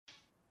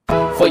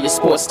For your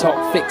sports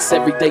talk fix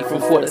every day from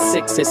 4 to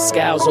 6, it's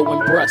Scalzo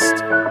and Brust.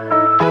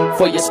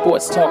 For your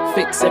sports talk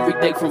fix every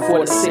day from 4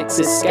 to 6,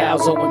 it's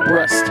Scalzo and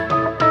Brust.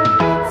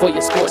 For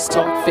your sports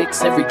talk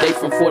fix every day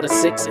from 4 to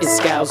 6,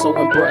 it's Scalzo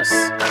and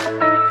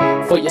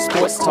Brust. For your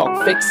sports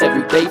talk fix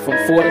every day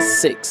from 4 to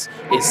 6,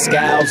 it's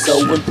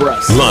Scalzo and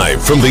Brust.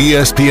 Live from the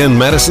ESPN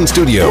Madison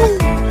studio,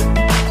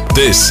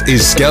 this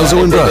is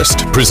Scalzo and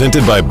Brust,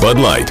 presented by Bud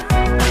Light.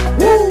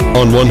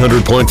 On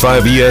 100.5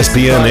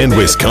 ESPN and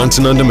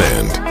Wisconsin On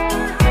Demand.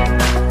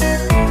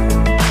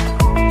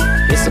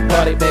 It's a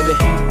party, baby.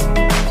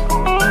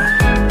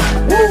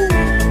 Woo.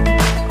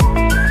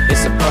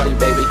 It's a party,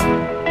 baby.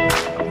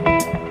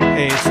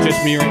 Hey, it's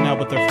just me right now,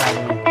 but they're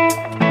following.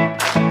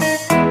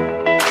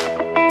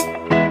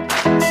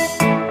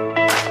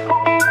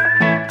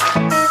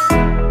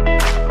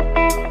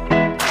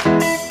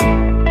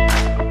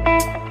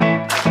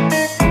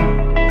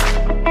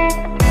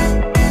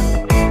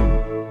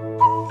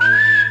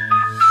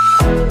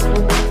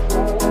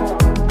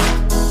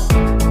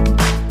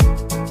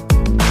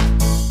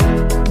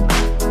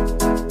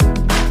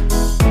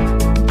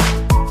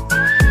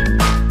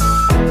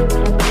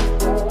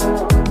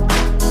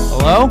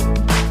 Hello?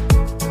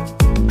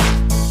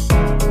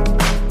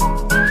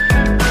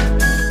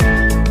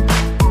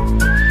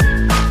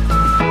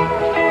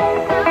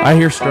 I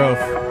hear Strofe.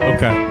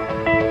 Okay.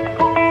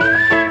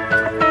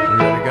 You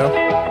ready to go?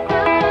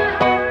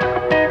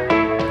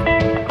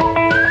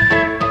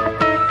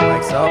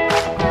 Mic's up.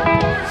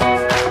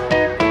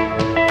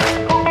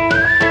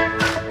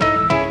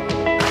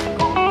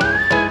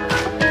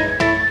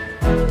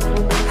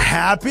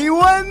 Happy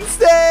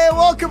Wednesday!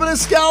 Welcome to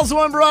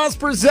Scalzo and Brust,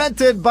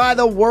 presented by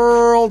the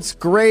world's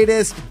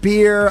greatest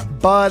beer,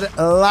 Bud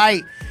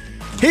Light.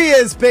 He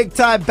is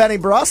big-time Benny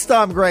Brust.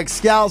 I'm Greg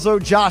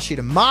Scalzo. Josh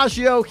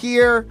DiMaggio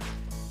here.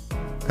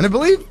 And I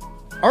believe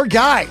our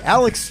guy,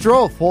 Alex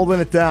Strofe,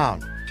 holding it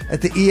down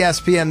at the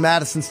ESPN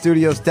Madison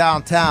Studios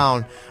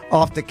downtown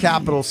off the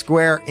Capitol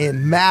Square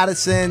in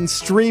Madison.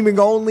 Streaming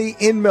only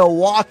in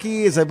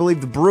Milwaukee, as I believe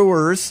the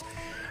Brewers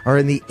are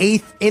in the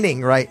 8th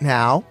inning right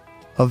now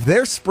of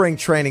their spring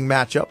training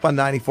matchup on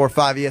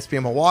 94.5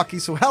 ESPN Milwaukee.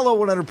 So hello,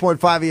 100.5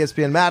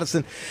 ESPN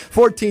Madison,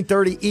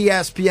 1430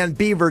 ESPN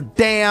Beaver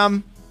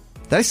Dam.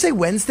 Did I say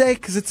Wednesday?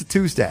 Because it's a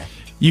Tuesday.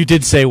 You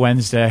did say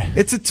Wednesday.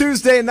 It's a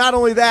Tuesday, and not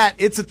only that,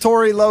 it's a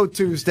Tory Lowe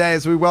Tuesday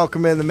as we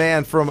welcome in the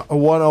man from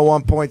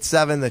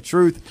 101.7 The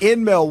Truth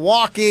in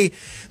Milwaukee,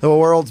 the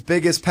world's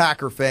biggest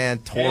Packer fan,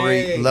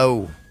 Tory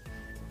Lowe.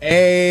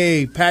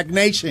 Hey, Pack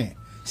Nation,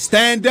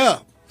 stand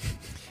up.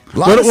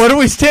 What are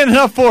we standing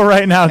up for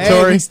right now,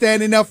 Tory? We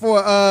standing up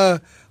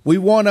for, we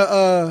want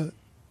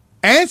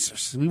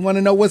answers. We want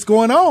to know what's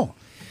going on.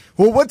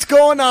 Well, what's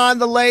going on?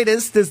 The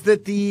latest is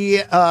that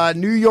the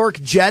New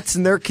York Jets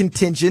and their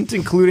contingent,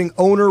 including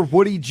owner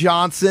Woody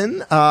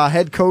Johnson,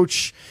 head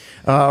coach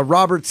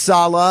Robert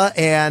Saleh,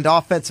 and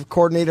offensive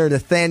coordinator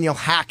Nathaniel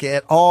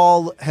Hackett,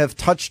 all have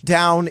touched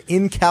down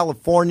in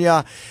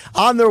California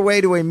on their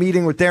way to a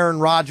meeting with Aaron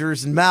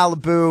Rodgers in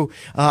Malibu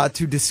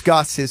to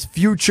discuss his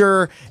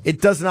future.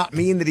 It does not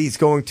mean that he's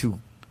going to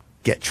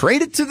get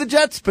traded to the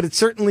Jets, but it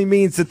certainly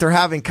means that they're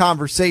having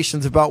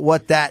conversations about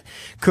what that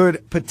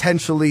could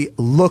potentially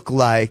look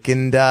like.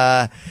 And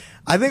I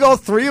think all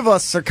three of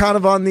us are kind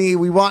of on the,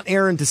 we want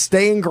Aaron to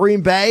stay in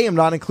Green Bay. I'm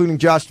not including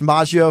Josh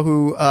DiMaggio,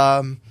 who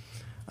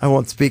I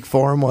won't speak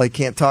for him while he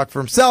can't talk for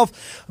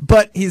himself,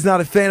 but he's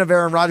not a fan of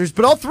Aaron Rodgers.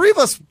 But all three of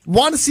us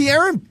want to see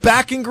Aaron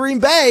back in Green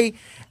Bay.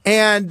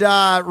 And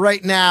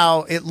right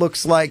now, it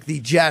looks like the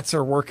Jets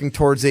are working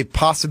towards a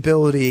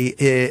possibility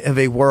of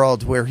a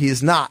world where he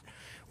is not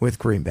with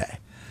Green Bay.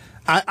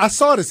 I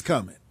saw this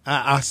coming.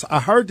 I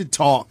heard the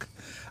talk.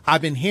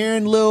 I've been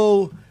hearing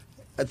little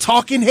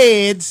talking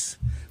heads,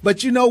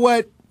 but you know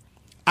what?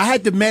 I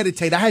had to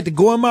meditate. I had to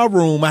go in my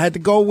room. I had to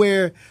go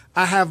where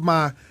I have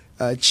my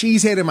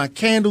cheese head and my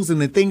candles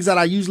and the things that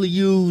I usually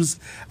use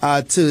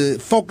to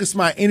focus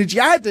my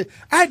energy. I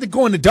had to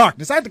go in the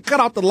darkness. I had to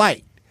cut out the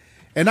light.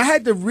 And I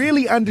had to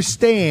really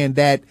understand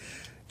that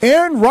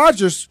Aaron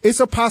Rodgers, it's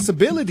a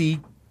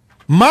possibility,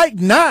 might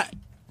not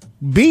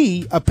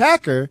be a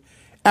Packer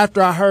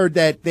after I heard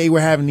that they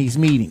were having these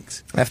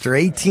meetings. After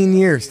 18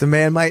 years, the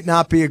man might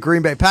not be a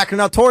Green Bay Packer.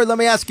 Now, Tory, let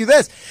me ask you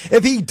this.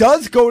 If he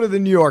does go to the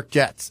New York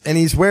Jets and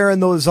he's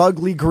wearing those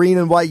ugly green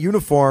and white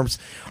uniforms,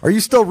 are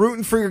you still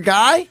rooting for your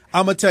guy?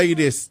 I'm going to tell you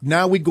this.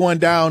 Now we're going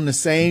down the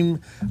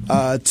same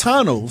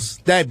tunnels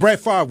that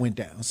Brett Favre went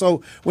down.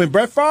 So when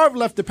Brett Favre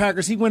left the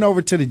Packers, he went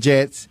over to the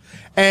Jets,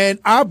 and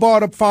I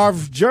bought a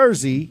Favre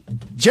jersey,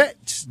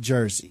 Jets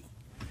jersey.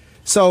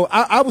 So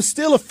I was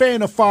still a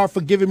fan of Favre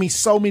for giving me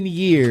so many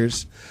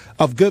years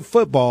of good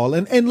football.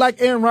 And like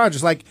Aaron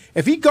Rodgers, like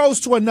if he goes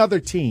to another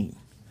team,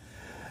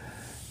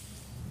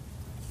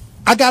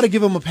 I got to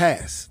give him a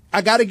pass.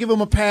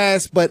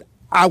 But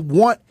I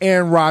want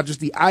Aaron Rodgers.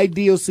 The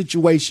ideal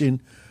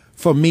situation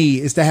for me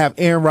is to have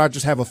Aaron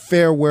Rodgers have a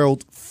farewell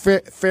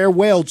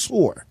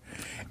tour.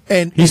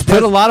 And he's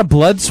put a lot of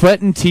blood,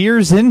 sweat, and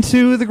tears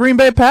into the Green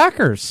Bay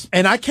Packers.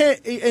 And I can't.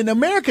 And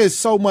America is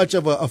so much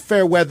of a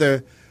fair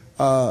weather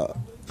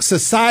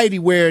society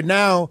where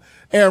now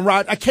Aaron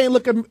Rodgers, I can't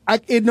look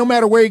at no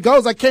matter where he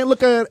goes, I can't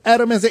look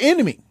at him as an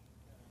enemy.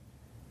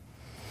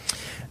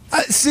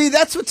 See,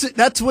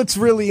 that's what's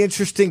really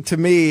interesting to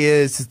me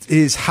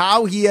is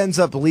how he ends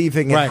up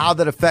leaving and how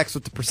that affects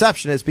what the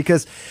perception is.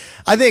 Because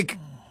I think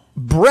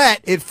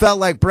Brett, it felt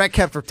like Brett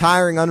kept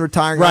retiring,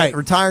 unretiring,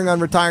 retiring,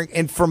 unretiring.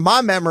 And from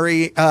my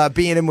memory,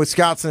 being in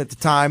Wisconsin at the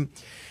time,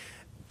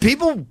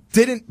 people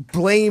didn't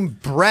blame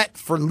Brett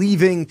for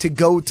leaving to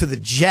go to the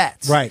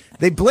Jets. Right.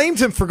 They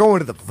blamed him for going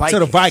to the Vikings.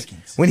 To the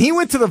Vikings. When he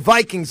went to the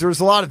Vikings, there was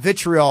a lot of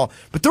vitriol,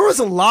 but there was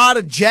a lot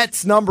of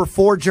Jets number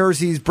 4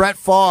 jerseys, Brett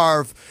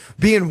Favre,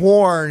 being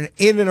worn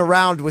in and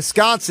around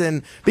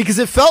Wisconsin because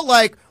it felt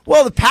like,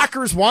 well, the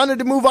Packers wanted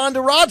to move on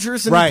to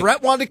Rodgers, and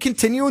Brett wanted to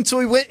continue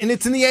until he went, and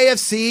it's in the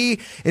AFC,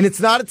 and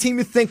it's not a team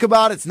you think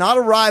about. It's not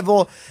a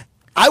rival.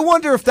 I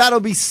wonder if that'll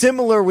be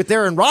similar with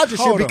Aaron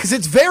Rodgers here because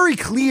it's very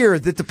clear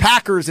that the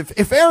Packers,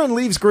 if Aaron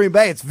leaves Green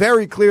Bay, it's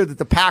very clear that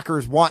the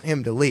Packers want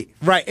him to leave.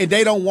 Right, and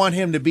they don't want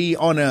him to be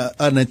on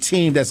a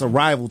team that's a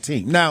rival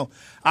team. Now,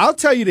 I'll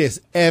tell you this.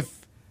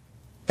 If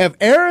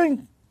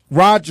Aaron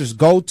Rodgers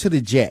go to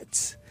the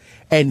Jets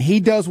and he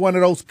does one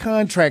of those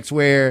contracts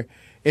where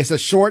it's a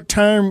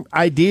short-term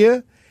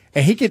idea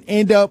and he could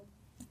end up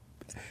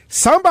 –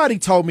 somebody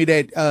told me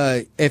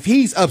that if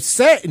he's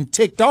upset and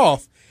ticked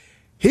off,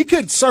 he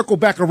could circle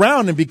back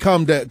around and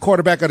become the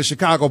quarterback of the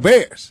Chicago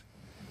Bears.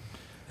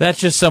 That's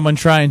just someone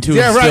trying to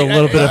instill a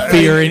little bit of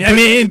fear. I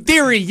mean, in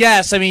theory,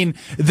 yes. I mean,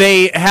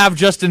 they have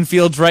Justin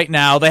Fields right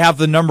now. They have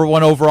the number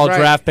 1 overall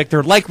draft pick.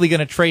 They're likely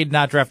going to trade,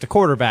 not draft a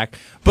quarterback.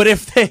 But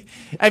if they,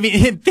 I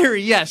mean, in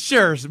theory, yes,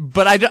 sure.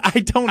 But I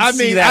don't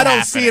see that. I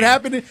don't see it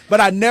happening. But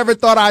I never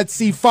thought I'd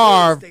see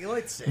Favre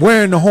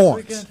wearing the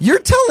horns. You're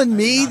telling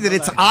me that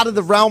it's out of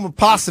the realm of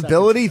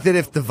possibility that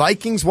if the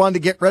Vikings wanted to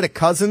get rid of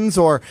Cousins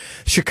or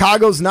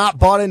Chicago's not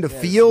bought into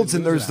Fields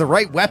and there's the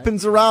right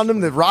weapons around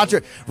him, that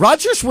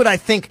Rodgers would, I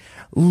think,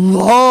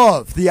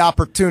 love the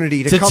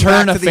opportunity to come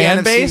turn back a to the fan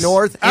NFC base?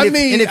 North. And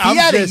if he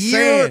had a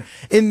year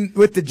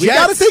with the Jets, we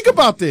got to think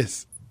about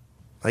this.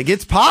 Like,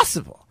 it's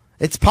possible.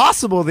 It's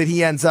possible that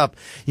he ends up,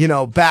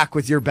 back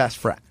with your best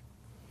friend.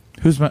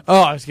 Who's my?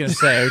 Oh, I was going to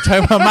say, are you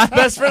talking about my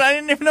best friend? I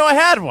didn't even know I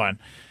had one.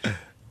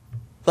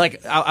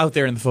 Like, out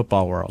there in the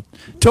football world.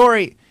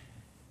 Tori,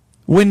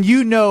 when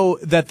you know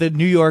that the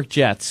New York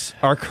Jets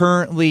are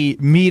currently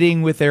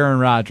meeting with Aaron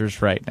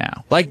Rodgers right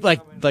now,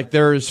 like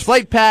there's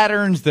flight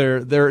patterns, they're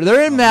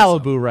in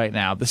Malibu right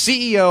now. The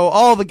CEO,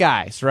 all the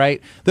guys,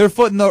 right? They're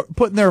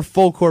putting their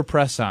full court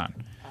press on.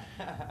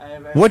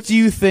 What do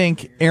you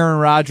think Aaron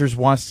Rodgers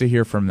wants to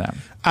hear from them?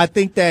 I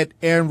think that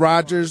Aaron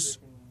Rodgers,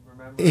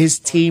 his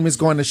team is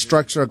going to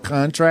structure a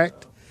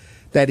contract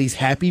that he's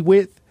happy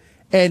with.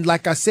 And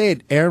like I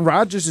said, Aaron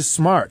Rodgers is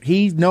smart.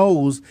 He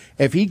knows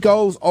if he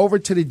goes over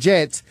to the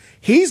Jets,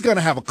 he's going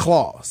to have a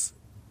clause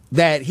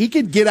that he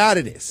can get out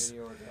of this.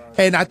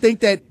 And I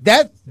think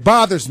that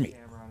bothers me.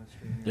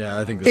 Yeah,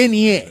 I think in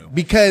the end,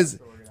 because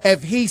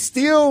if he's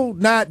still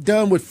not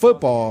done with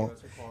football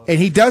and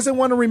he doesn't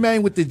want to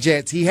remain with the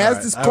Jets, he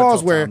has this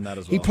clause where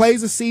he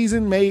plays a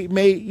season,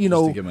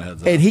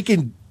 and he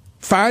can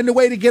find a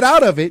way to get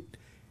out of it,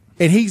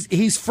 and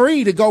he's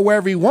free to go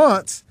wherever he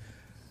wants.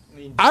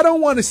 I don't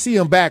want to see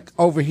him back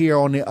over here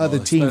on the other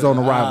teams on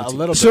the rival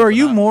team. So are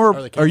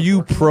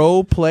you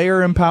pro player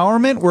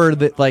empowerment where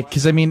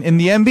because I mean in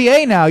the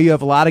NBA now you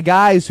have a lot of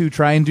guys who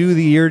try and do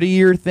the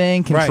year-to-year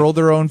thing, control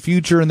their own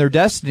future and their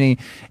destiny.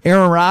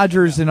 Aaron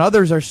Rodgers and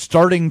others are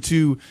starting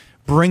to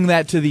bring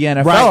that to the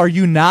NFL. Are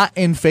you not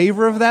in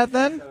favor of that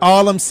then?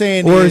 All I'm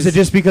saying is it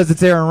just because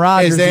it's Aaron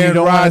Rodgers and you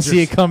don't want to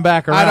see it come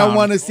back around? I don't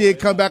want to see it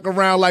come back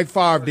around like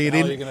Favre did.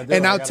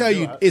 And I'll tell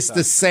you, it's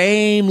the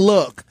same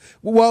look.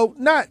 Well,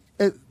 not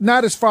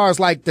as far as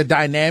like the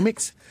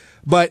dynamics,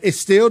 but it's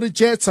still the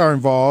Jets are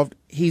involved.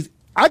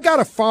 I got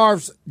a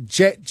Favre's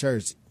Jet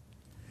jersey.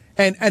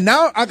 And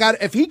now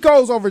if he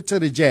goes over to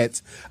the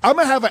Jets, I'm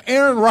going to have an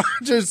Aaron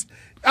Rodgers.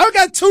 I've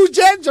got 2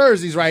 Jet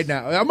jerseys right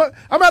now. I'm going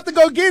to have to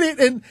go get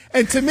it.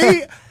 And to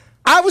me,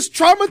 I was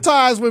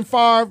traumatized when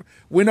Favre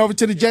went over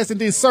to the Jets and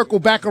then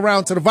circled back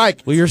around to the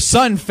Vikings. Well, your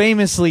son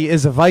famously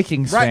is a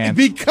Vikings fan.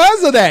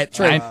 Because of that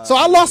trade. So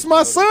I lost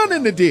my son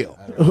in the deal.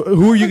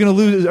 Who are you going to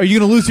lose? Are you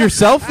going to lose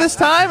yourself this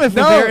time?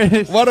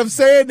 No, what I'm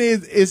saying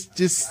is it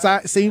just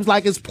seems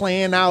like it's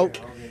playing out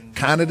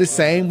kind of the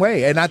same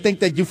way. And I think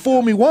that you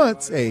fool me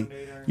once, hey,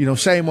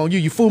 shame on you.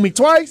 You fool me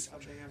twice,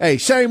 hey,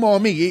 shame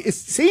on me. It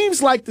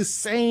seems like the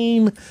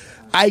same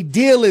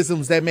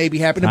idealisms that may be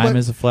happening. Time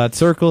is a flat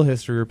circle.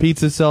 History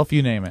repeats itself.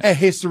 You name it. And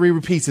history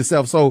repeats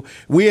itself. So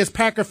we as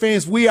Packer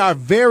fans, we are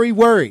very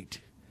worried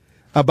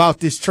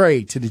about this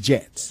trade to the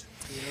Jets.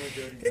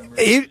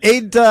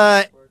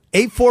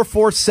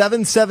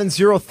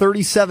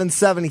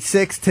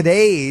 844-770-3776.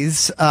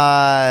 Today's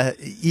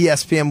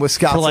ESPN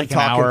Wisconsin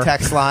talking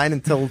text line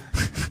until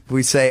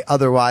we say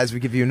otherwise, we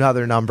give you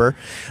another number.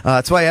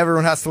 That's why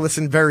everyone has to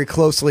listen very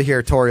closely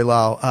here, Tori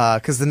Lowe,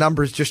 because the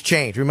numbers just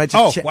change. We might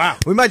just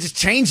we might just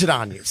change it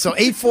on you. So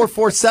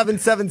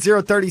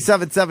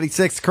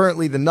 844-770-3776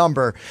 currently the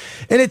number.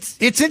 And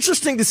it's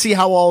interesting to see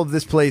how all of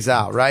this plays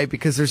out, right?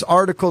 Because there's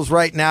articles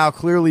right now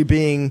clearly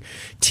being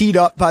teed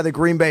up by the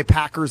Green Bay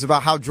Packers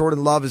about how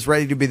Jordan Love is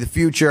ready to be the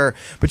future.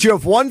 But you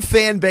have one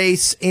fan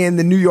base in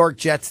the New York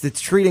Jets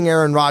that's treating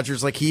Aaron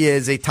Rodgers like he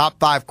is a top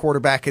 5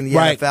 quarterback in the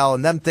NFL,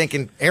 and them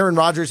thinking Aaron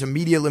Rodgers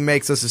immediately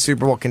makes us a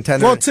Super Bowl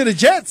contender. Well, to the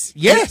Jets,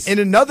 yes. In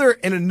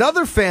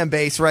another fan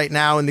base right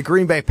now, in the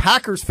Green Bay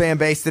Packers fan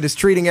base, that is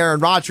treating Aaron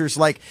Rodgers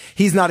like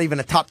he's not even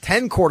a top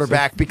 10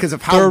 quarterback because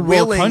of how third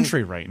willing world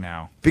country right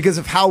now. Because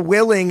of how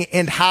willing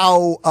and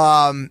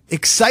how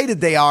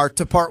excited they are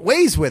to part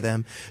ways with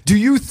him. Do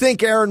you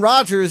think Aaron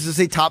Rodgers is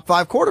a top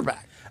 5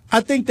 quarterback?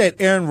 I think that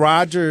Aaron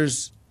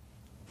Rodgers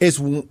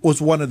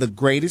was one of the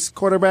greatest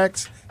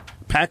quarterbacks,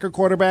 Packer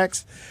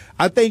quarterbacks.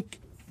 I think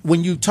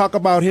when you talk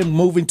about him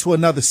moving to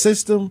another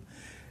system,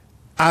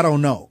 I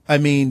don't know. I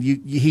mean,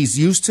 he's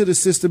used to the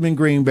system in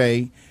Green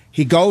Bay.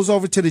 He goes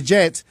over to the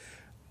Jets.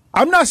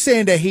 I'm not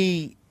saying that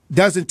he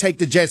doesn't take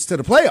the Jets to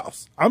the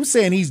playoffs. I'm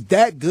saying he's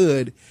that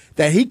good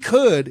that he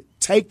could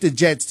take the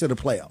Jets to the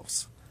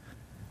playoffs.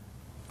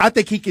 I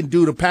think he can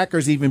do the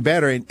Packers even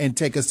better and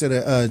take us to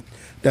the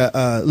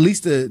at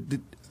least the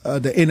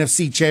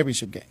NFC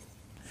Championship game.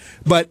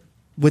 But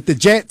with the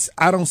Jets,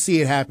 I don't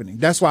see it happening.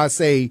 That's why I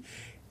say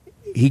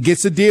he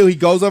gets a deal. He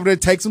goes over there,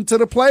 takes them to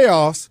the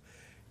playoffs,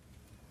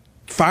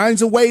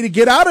 finds a way to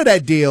get out of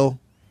that deal,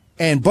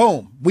 and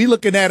boom, we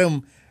looking at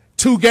him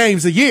 2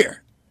 games a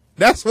year.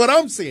 That's what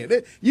I'm seeing.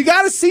 You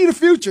got to see the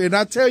future, and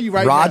I tell you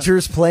right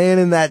Rodgers now, playing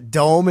in that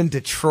dome in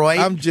Detroit.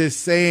 I'm just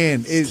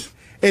saying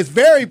it's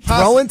very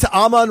possible. Throwing to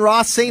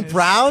Amon-Ra St.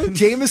 Brown,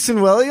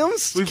 Jameson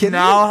Williams. We've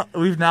now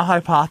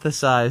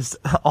hypothesized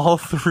all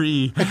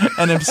 3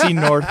 NFC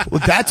North.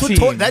 Well,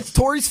 that's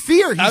Tori's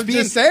fear.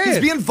 He's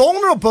being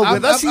vulnerable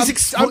with us.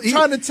 I'm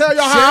trying to tell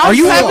you how. Are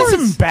you having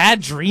some bad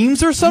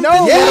dreams or something?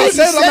 No, yeah, he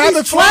said I'm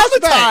having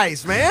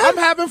flashbacks, man. I'm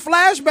having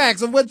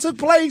flashbacks of what took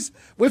place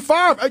with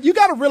Favre. You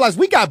got to realize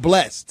we got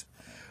blessed.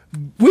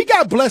 We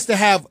got blessed to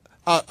have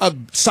a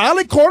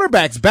solid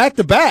quarterbacks back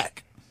to back.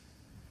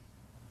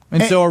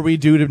 And so are we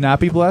due to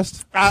not be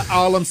blessed?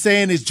 All I'm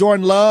saying is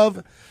Jordan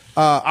Love,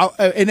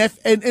 and I'm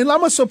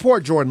going to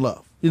support Jordan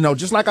Love,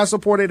 just like I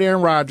supported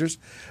Aaron Rodgers.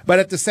 But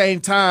at the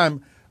same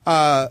time,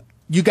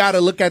 you got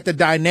to look at the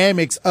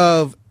dynamics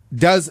of,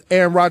 does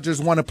Aaron Rodgers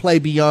want to play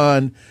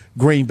beyond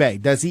Green Bay?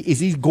 Is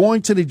he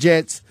going to the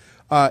Jets?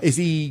 Is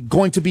he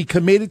going to be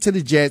committed to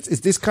the Jets?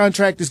 Is this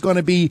contract is going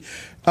to be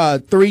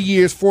 3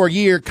 years,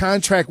 4-year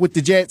contract with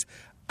the Jets?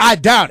 I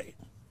doubt it.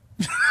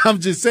 I'm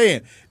just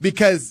saying,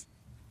 because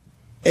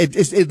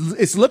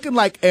it's looking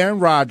like Aaron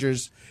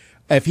Rodgers,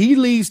 if he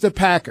leaves the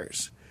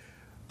Packers,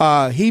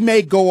 he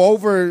may go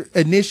over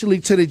initially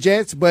to the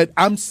Jets, but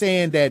I'm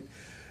saying that.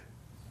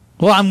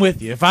 Well, I'm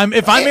with you. If I'm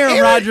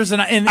Aaron Rodgers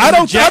and I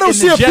don't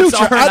see a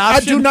future.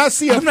 I do not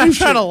see a future. I'm not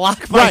trying to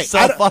lock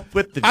myself up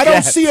with the Jets. I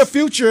don't see a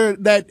future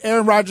that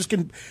Aaron Rodgers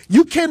can.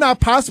 You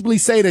cannot possibly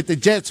say that the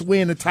Jets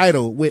win the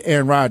title with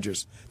Aaron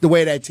Rodgers the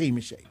way that team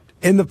is shaped.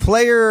 In the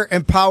player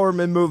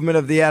empowerment movement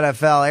of the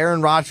NFL,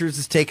 Aaron Rodgers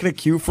has taken a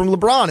cue from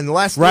LeBron. In the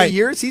last 3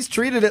 years, he's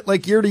treated it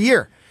like year to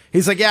year.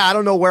 He's like, I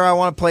don't know where I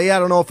want to play yet. I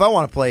don't know if I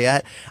want to play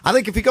yet. I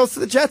think if he goes to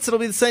the Jets,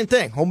 it'll be the same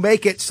thing. He'll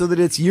make it so that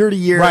it's year to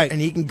year,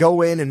 and he can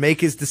go in and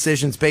make his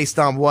decisions based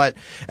on what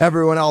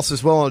everyone else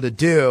is willing to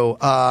do.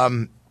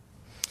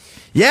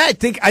 Yeah, I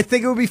think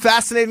it would be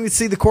fascinating to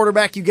see the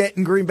quarterback you get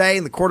in Green Bay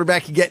and the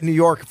quarterback you get in New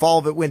York if all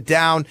of it went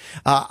down.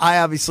 I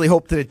obviously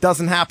hope that it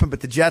doesn't happen,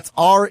 but the Jets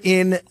are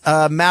in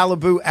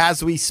Malibu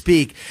as we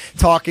speak,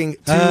 talking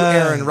to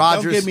Aaron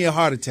Rodgers. Don't give me a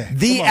heart attack.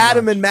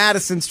 Adam and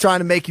Madison's trying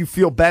to make you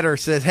feel better.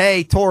 Says,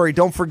 hey, Tori,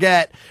 don't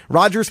forget,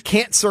 Rodgers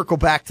can't circle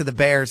back to the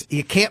Bears.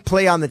 You can't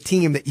play on the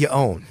team that you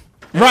own.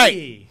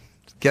 Right.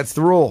 Gets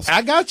the rules.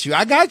 I got you.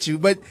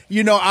 But,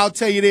 I'll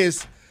tell you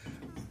this.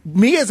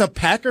 Me as a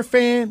Packer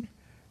fan,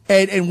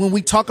 and when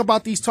we talk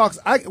about these talks,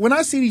 when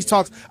I see these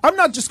talks, I'm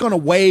not just going to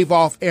wave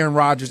off Aaron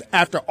Rodgers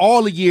after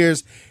all the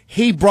years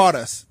he brought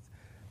us.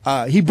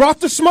 He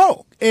brought the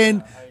smoke.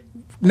 And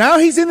now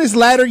he's in his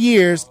latter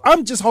years.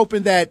 I'm just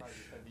hoping that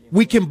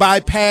we can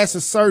bypass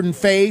a certain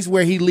phase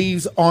where he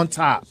leaves on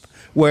top,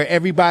 where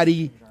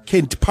everybody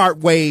can part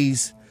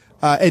ways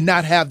and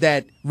not have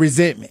that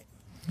resentment.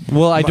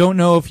 Well, I don't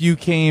know if you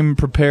came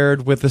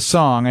prepared with a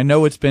song. I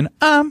know it's been,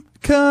 I'm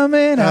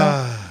coming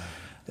out.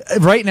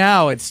 Right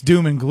now, it's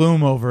doom and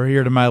gloom over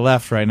here to my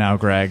left right now,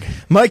 Greg.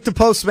 Mike the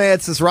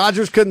Postman says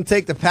Rodgers couldn't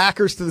take the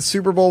Packers to the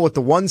Super Bowl with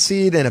the 1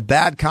 seed and a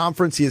bad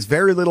conference. He has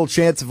very little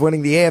chance of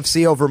winning the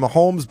AFC over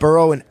Mahomes,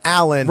 Burrow, and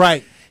Allen.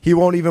 Right. He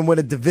won't even win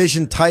a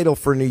division title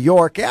for New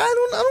York.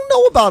 I don't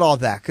know about all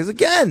that, because,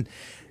 again,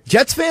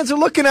 Jets fans are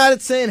looking at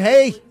it saying,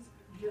 hey,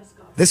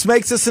 this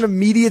makes us an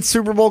immediate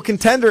Super Bowl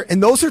contender.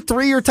 And those are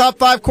 3 of your top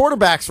 5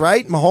 quarterbacks,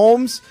 right?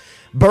 Mahomes,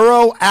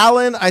 Burrow,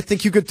 Allen. I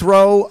think you could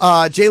throw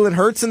Jalen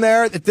Hurts in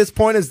there at this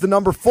point as the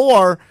number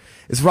 4.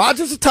 Is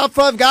Rodgers a top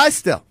 5 guy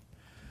still?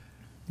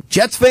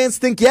 Jets fans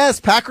think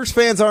yes. Packers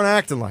fans aren't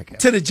acting like it.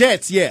 To the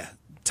Jets, yeah.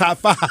 Top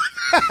 5.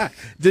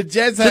 The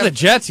Jets To the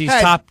Jets, he's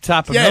top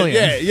a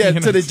million. Yeah.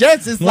 To the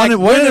Jets, it's like One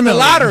in winning a the million.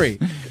 lottery.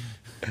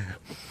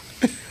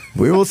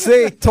 We will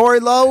see.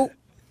 Tory Lowe,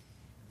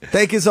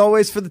 thank you as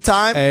always for the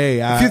time. Hey,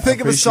 if you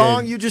think of a appreciate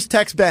song, it. you just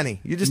text Benny.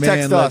 You just Man,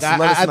 text look, us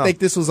and let us I know. think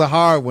this was a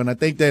hard one. I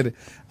think that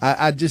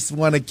I just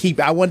want to keep.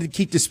 I wanted to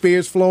keep the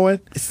spirits flowing.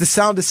 It's the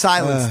sound of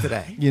silence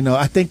today. You know,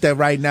 I think that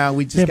right now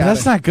we just Yeah, but gotta,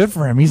 that's not good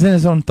for him. He's in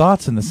his own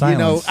thoughts in the silence.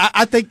 You know,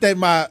 I think that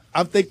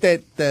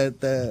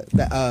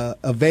the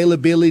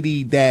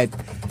availability that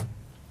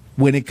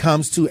when it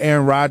comes to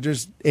Aaron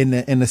Rodgers in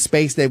the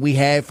space that we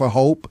had for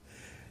hope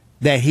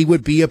that he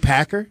would be a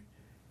Packer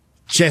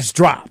just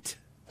dropped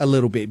a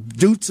little bit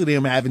due to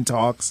them having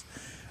talks.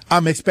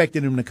 I'm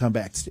expecting him to come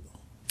back still.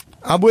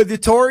 I'm with you,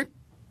 Tory.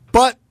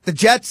 But the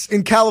Jets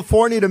in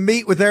California to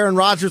meet with Aaron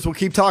Rodgers. We'll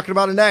keep talking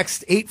about it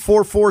next.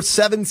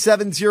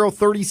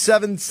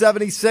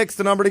 844-770-3776.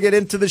 The number to get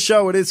into the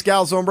show. It is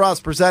Scalzo and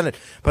Brust, presented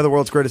by the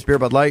world's greatest beer,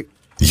 Bud Light.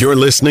 You're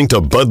listening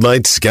to Bud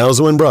Light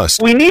Scalzo and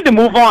Brust. We need to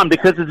move on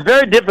because it's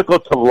very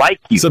difficult to like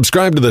you.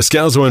 Subscribe to the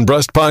Scalzo and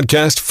Brust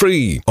podcast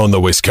free on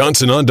the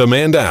Wisconsin On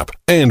Demand app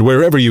and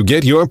wherever you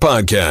get your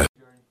podcast.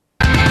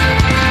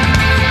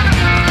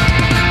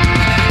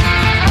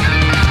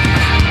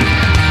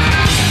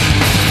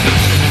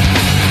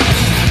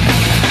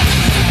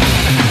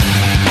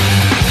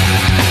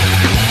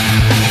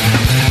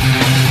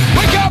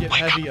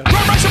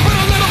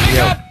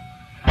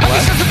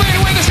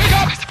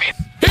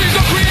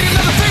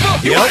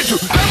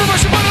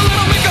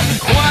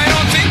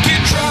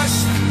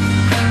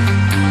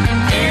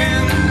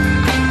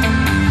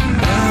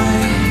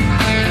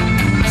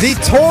 The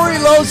Tory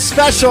Lowe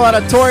special on a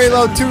Tory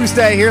Lowe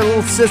Tuesday here. A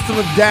little System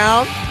of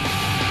Down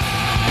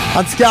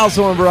on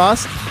Scalzo and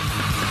Brust.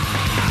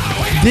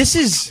 This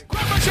is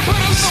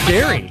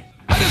scary.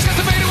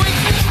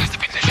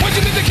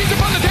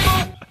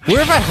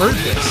 Where have I heard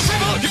this?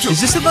 Is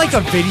this in like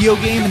a video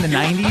game in the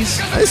 90s?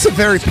 It's a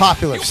very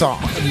popular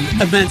song.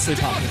 Immensely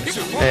popular.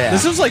 Yeah.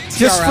 This is like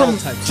just TRL from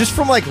type. just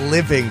from like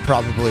living,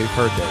 probably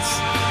heard this.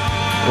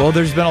 Well,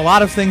 there's been a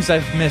lot of things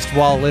I've missed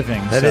while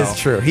living. That is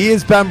true. He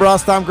is Ben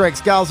Brust. I'm Greg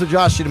Scalzo,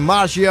 Josh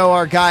DiMaggio,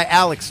 our guy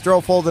Alex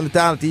Stroh, holding it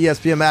down at the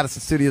ESPN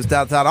Madison Studios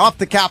downtown off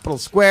the Capitol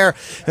Square.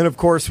 And, of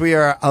course, we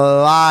are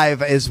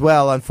live as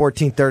well on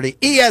 1430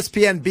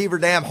 ESPN Beaver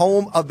Dam,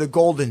 home of the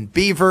Golden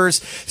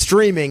Beavers,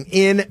 streaming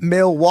in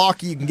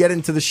Milwaukee. You can get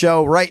into the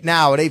show right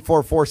now at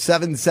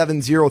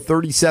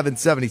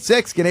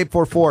 844-770-3776. Again,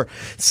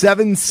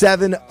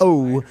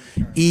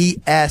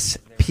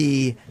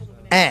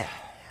 844-770-ESPN.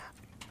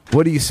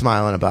 What are you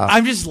smiling about?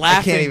 I'm just laughing.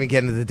 I can't even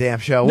get into the damn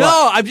show. No,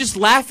 What? I'm just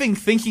laughing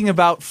thinking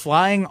about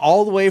flying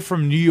all the way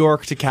from New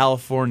York to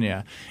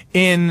California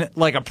in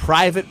like a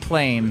private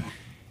plane.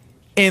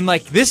 And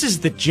like, this is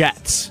the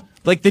Jets.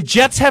 Like, the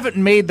Jets haven't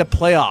made the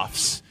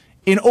playoffs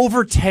in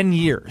over 10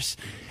 years.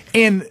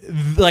 And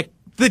like,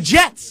 the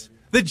Jets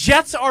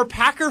are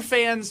Packer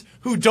fans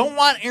who don't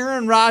want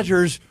Aaron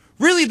Rodgers,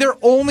 really their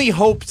only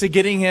hope to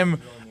getting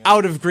him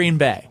out of Green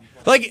Bay.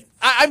 Like,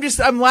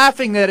 I'm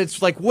laughing that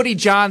it's like Woody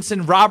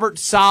Johnson, Robert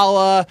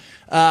Saleh,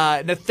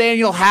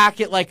 Nathaniel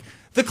Hackett, like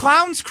the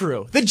Clowns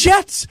crew, the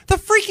Jets, the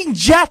freaking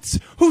Jets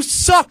who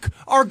suck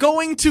are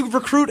going to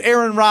recruit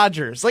Aaron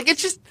Rodgers. Like,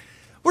 it's just,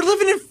 we're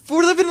living in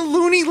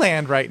loony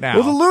land right now.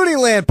 Well, the loony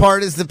land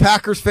part is the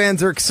Packers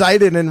fans are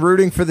excited and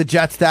rooting for the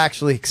Jets to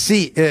actually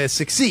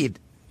succeed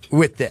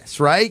with this,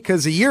 right?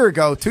 Because a year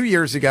ago, 2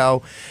 years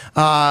ago,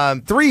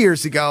 3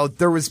 years ago,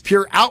 there was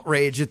pure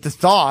outrage at the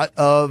thought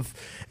of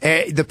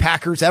the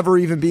Packers ever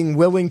even being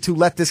willing to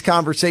let this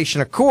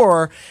conversation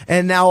occur,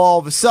 and now all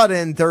of a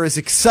sudden there is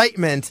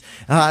excitement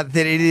that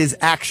it is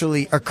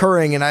actually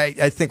occurring, and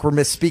I think we're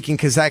misspeaking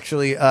because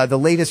actually the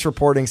latest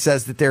reporting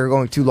says that they're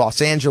going to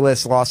Los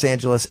Angeles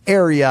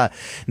area,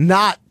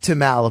 not to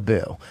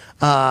Malibu.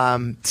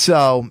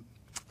 So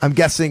I'm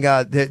guessing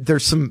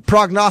there's some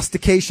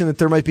prognostication that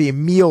there might be a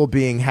meal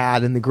being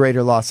had in the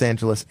greater Los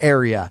Angeles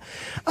area.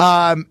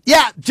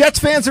 Jets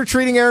fans are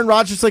treating Aaron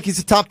Rodgers like he's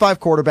a top 5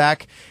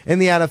 quarterback in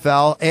the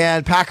NFL,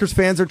 and Packers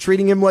fans are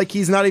treating him like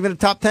he's not even a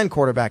top 10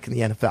 quarterback in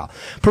the NFL.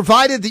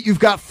 Provided that you've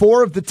got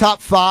 4 of the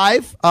top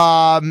 5,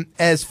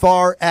 as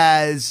far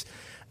as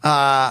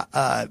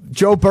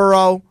Joe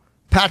Burrow,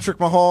 Patrick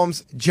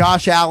Mahomes,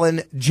 Josh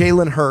Allen,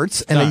 Jalen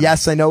Hurts. And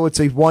yes, I know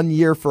it's a 1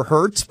 year for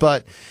Hurts,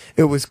 but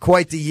it was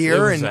quite the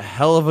year. It was a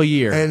hell of a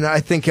year. And I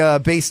think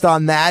based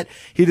on that,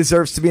 he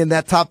deserves to be in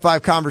that top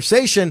 5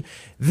 conversation.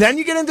 Then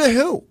you get into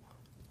who?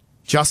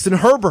 Justin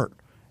Herbert,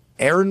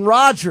 Aaron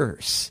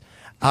Rodgers,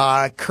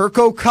 Kirk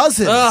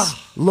Cousins,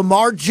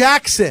 Lamar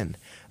Jackson,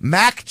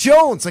 Mac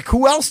Jones. Like,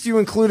 who else do you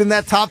include in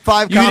that top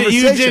 5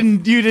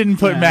 conversation? You didn't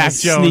put Mac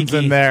Jones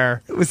in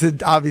there. It was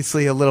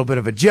obviously a little bit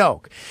of a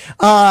joke.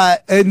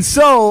 And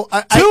so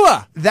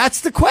Tua.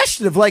 That's the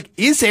question of, like,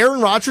 is Aaron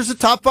Rodgers a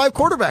top 5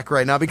 quarterback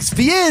right now? Because if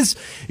he is,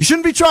 you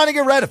shouldn't be trying to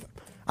get rid of him.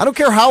 I don't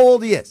care how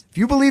old he is. If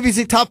you believe he's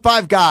a top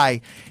 5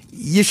 guy,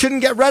 you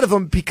shouldn't get rid of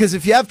him, because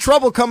if you have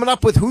trouble coming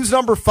up with who's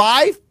number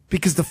 5,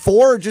 because the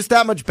 4 are just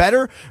that much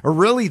better, or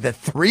really the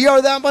 3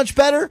 are that much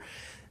better,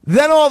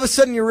 then all of a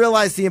sudden you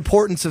realize the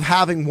importance of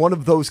having one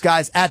of those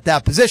guys at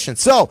that position.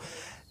 So,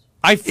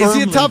 is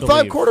he a top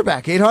 5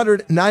 quarterback?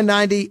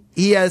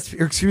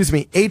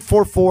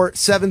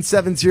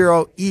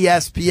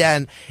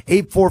 844-770-ESPN,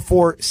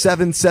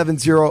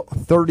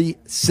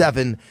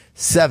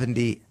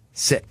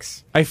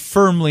 844-770-3776. I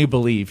firmly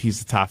believe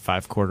he's the top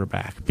 5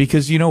 quarterback,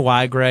 because you know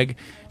why, Greg?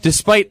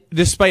 Despite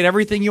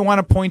everything you want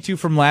to point to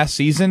from last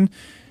season,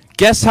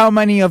 guess how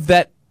many of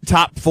that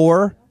top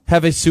 4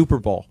 have a Super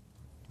Bowl?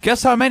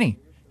 Guess how many?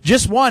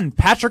 Just one,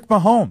 Patrick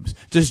Mahomes.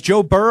 Does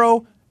Joe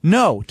Burrow?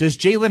 No. Does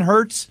Jalen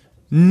Hurts?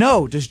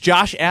 No. Does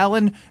Josh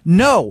Allen?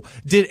 No.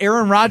 Did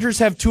Aaron Rodgers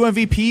have 2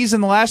 MVPs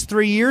in the last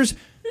 3 years?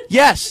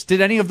 Yes. Did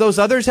any of those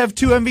others have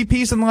 2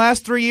 MVPs in the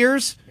last 3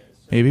 years?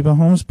 Maybe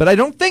Mahomes, but I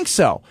don't think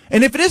so.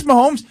 And if it is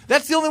Mahomes,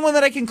 that's the only one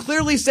that I can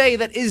clearly say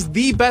that is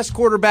the best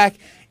quarterback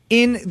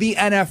in the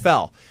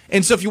NFL.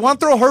 And so if you want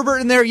to throw Herbert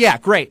in there, yeah,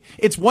 great.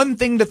 It's one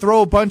thing to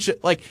throw a bunch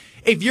of, like,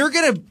 if you're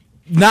going to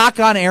knock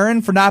on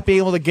Aaron for not being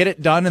able to get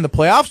it done in the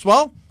playoffs,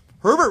 well,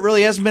 Herbert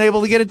really hasn't been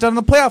able to get it done in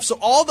the playoffs. So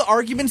all the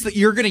arguments that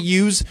you're going to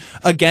use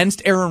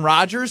against Aaron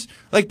Rodgers,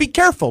 like, be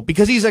careful,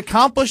 because he's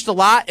accomplished a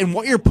lot, and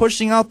what you're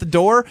pushing out the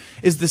door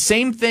is the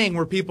same thing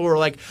where people were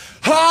like,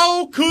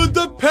 how could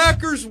the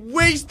Packers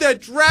waste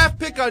that draft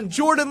pick on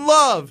Jordan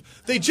Love?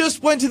 They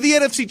just went to the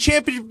NFC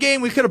Championship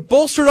game. We could have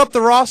bolstered up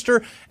the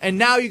roster, and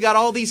now you got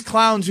all these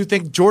clowns who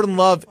think Jordan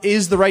Love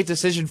is the right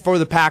decision for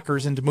the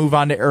Packers and to move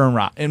on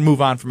to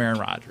move on from Aaron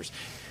Rodgers.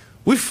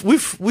 We've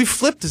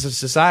flipped as a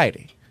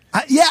society.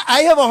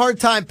 I have a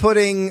hard time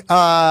putting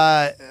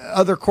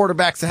other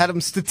quarterbacks ahead of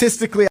him.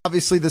 Statistically,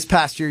 obviously, this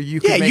past year, you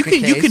can make a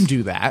case. You can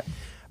do that.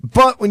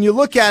 But when you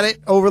look at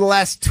it over the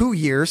last 2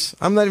 years,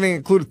 I'm not even going to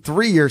include a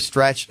 3-year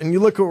stretch, and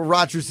you look at what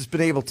Rodgers has been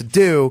able to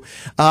do,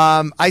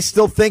 I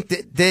still think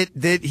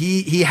that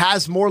he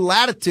has more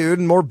latitude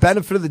and more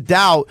benefit of the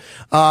doubt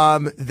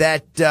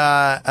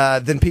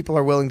than people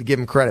are willing to give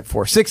him credit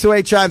for.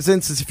 608 chimes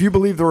in, says, if you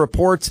believe the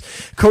reports,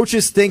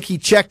 coaches think he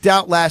checked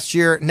out last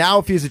year. Now,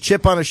 if he has a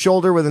chip on his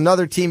shoulder with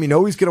another team, you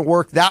know he's going to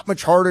work that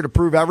much harder to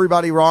prove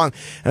everybody wrong.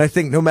 And I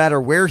think no matter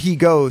where he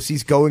goes,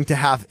 he's going to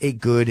have a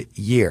good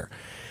year.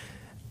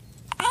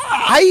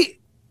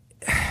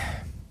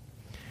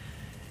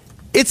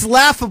 It's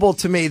laughable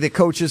to me that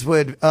coaches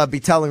would be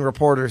telling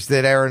reporters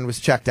that Aaron was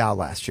checked out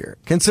last year,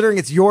 considering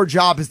it's your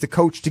job as the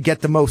coach to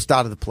get the most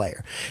out of the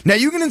player. Now,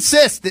 you can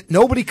insist that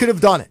nobody could have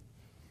done it,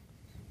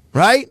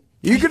 right?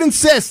 You could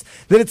insist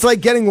that it's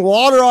like getting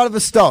water out of a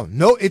stone.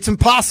 No, it's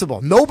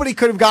impossible. Nobody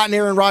could have gotten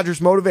Aaron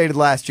Rodgers motivated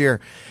last year.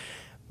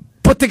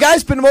 But the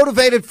guy's been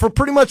motivated for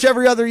pretty much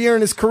every other year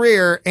in his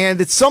career,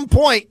 and at some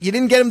point, you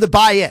didn't get him to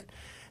buy in.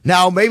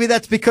 Now, maybe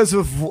that's because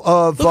of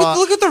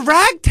look at the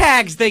rag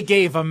tags they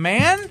gave him,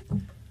 man.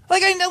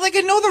 I know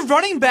the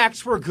running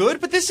backs were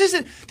good, but this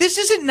isn't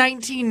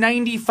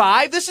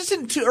 1995. This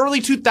isn't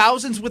early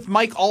 2000s with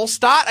Mike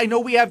Allstott. I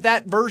know we have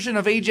that version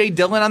of A.J.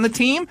 Dillon on the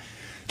team.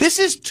 This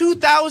is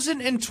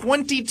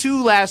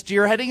 2022 last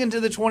year, heading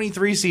into the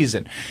 23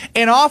 season.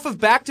 And off of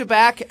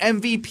back-to-back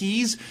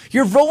MVPs,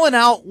 you're rolling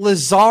out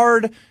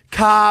Lazard,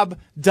 Cobb,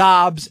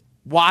 Dobbs,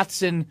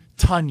 Watson,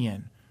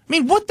 Tunyon. I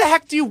mean, what the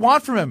heck do you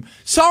want from him?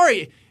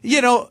 Sorry, he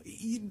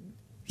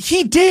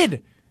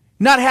did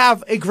not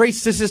have a great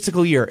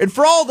statistical year. And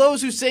for all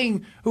those who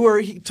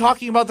are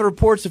talking about the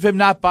reports of him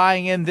not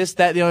buying in this,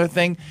 that, the other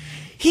thing,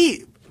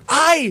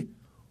 I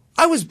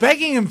was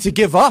begging him to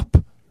give up.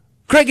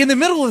 Craig, in the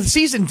middle of the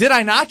season, did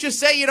I not just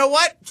say, you know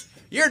what?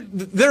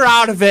 They're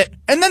out of it.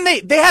 And then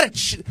they had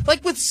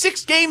with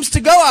 6 games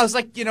to go, I was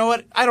like, you know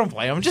what? I don't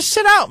blame them. Just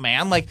sit out,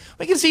 man. Like,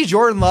 we can see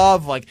Jordan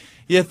Love,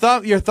 your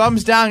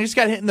thumbs down. You just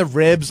got hit in the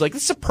ribs. Like,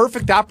 this is a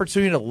perfect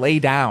opportunity to lay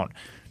down.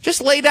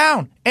 Just lay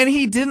down. And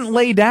he didn't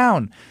lay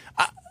down.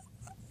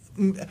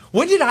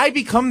 When did I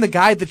become the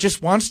guy that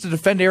just wants to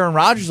defend Aaron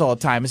Rodgers all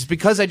the time? Is it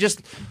because I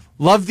just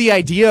love the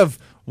idea of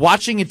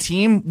watching a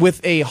team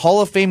with a Hall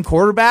of Fame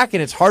quarterback,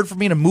 and it's hard for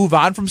me to move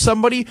on from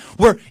somebody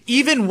where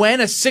even when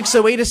a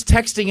 608 is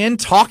texting in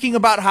talking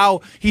about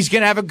how he's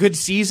going to have a good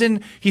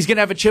season, he's going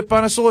to have a chip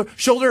on his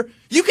shoulder,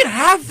 you can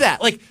have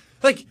that.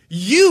 Like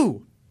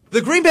you,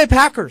 the Green Bay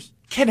Packers,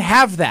 can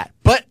have that.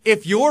 But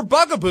if your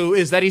bugaboo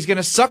is that he's going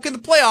to suck in the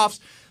playoffs,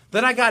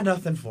 then I got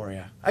nothing for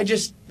you. I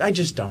just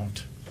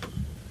don't.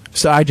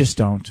 So I just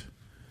don't.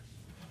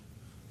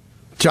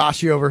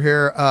 Josh, you over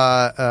here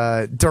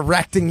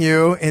directing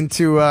you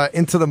into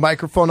the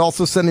microphone,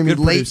 also sending me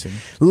late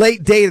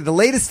data. The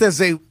latest as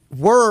they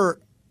were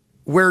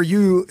where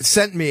you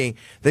sent me,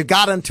 they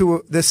got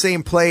onto the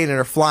same plane and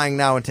are flying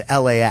now into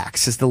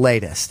LAX is the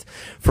latest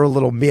for a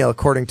little meal,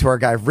 according to our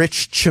guy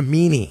Rich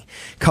Cimini,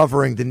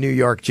 covering the New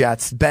York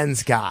Jets,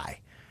 Ben's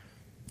guy.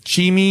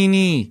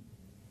 Cimini.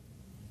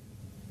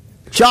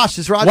 Josh,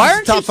 is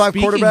Rodgers top 5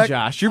 quarterback?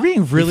 Josh, you're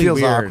being really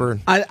weird.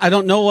 Awkward. I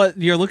don't know what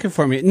you're looking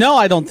for me. No,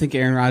 I don't think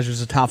Aaron Rodgers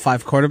is a top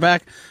 5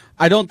 quarterback.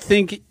 I don't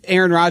think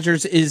Aaron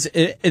Rodgers is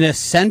an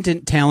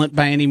ascendant talent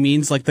by any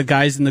means, like the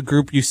guys in the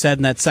group you said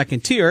in that second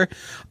tier.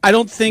 I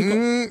don't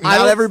think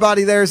not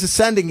everybody there is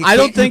ascending. I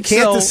don't think you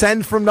can't so.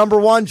 descend from number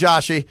one,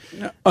 Joshy.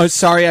 Oh,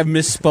 sorry, I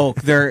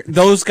misspoke.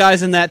 Those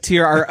guys in that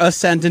tier are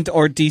ascendant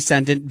or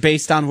descendant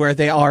based on where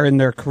they are in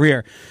their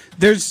career.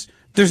 There's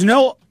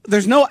no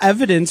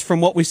evidence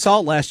from what we saw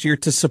last year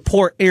to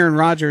support Aaron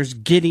Rodgers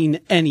getting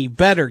any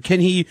better.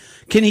 Can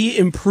he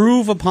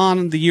improve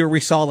upon the year we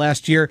saw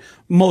last year?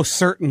 Most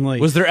certainly.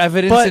 Was there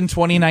evidence in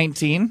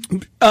 2019?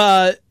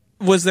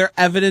 Was there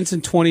evidence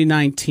in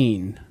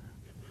 2019?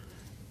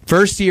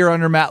 First year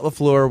under Matt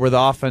LaFleur where the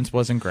offense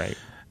wasn't great.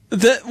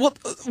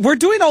 We're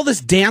doing all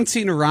this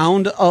dancing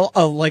around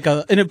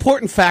an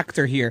important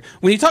factor here.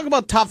 When you talk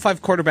about top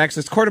 5 quarterbacks,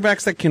 it's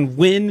quarterbacks that can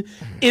win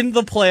in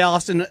the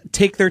playoffs and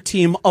take their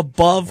team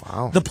above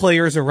the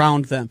players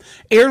around them.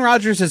 Aaron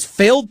Rodgers has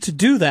failed to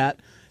do that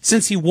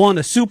since he won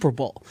a Super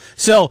Bowl.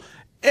 So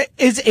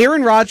is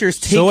Aaron Rodgers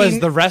taking... So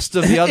is the rest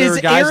of the other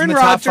guys in the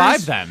top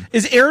 5 then.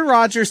 Is Aaron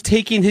Rodgers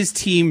taking his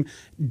team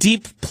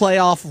deep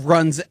playoff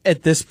runs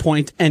at this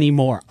point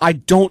anymore? I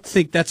don't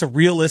think that's a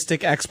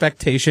realistic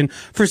expectation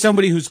for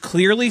somebody who's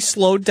clearly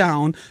slowed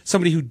down,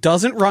 somebody who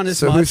doesn't run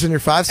as much. So who's in your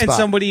 5 spot? And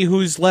somebody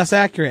who's less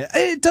accurate.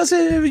 It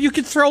doesn't. You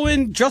could throw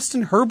in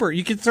Justin Herbert.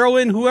 You could throw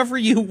in whoever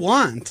you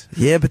want.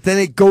 Yeah, but then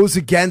it goes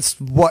against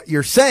what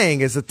you're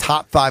saying is a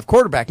top 5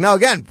 quarterback. Now,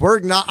 again,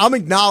 I'm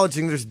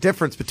acknowledging there's a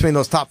difference between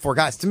those top 4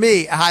 guys. To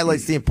me, it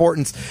highlights the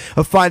importance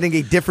of finding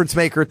a difference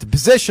maker at the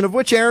position, of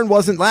which Aaron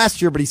wasn't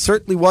last year, but he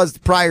certainly was the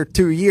prior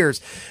 2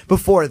 years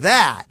before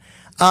that.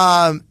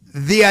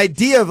 The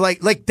idea of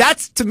like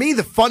that's to me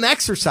the fun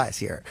exercise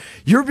here.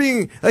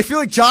 I feel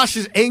like Josh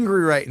is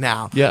angry right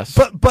now. Yes.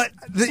 But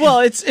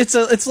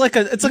it's like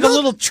a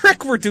little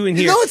trick we're doing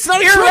here. No, it's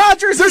not. Aaron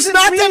Rodgers. There's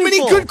not that many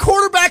good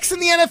quarterbacks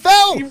in the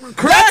NFL.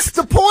 Correct. That's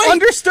the point.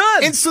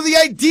 Understood. And so the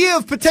idea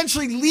of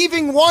potentially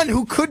leaving one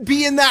who could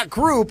be in that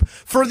group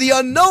for the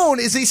unknown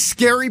is a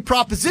scary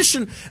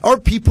proposition. Are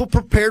people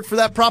prepared for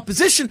that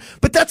proposition?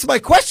 But that's my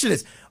question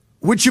is,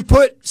 you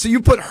put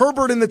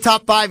Herbert in the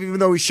top 5 even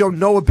though he showed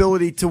no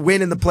ability to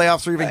win in the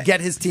playoffs or even get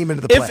his team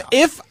into the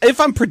playoffs? If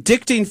I'm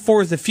predicting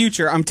for the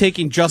future, I'm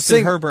taking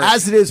Justin Herbert.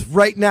 As it is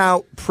right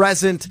now,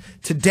 present,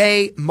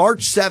 today,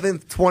 March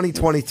 7th,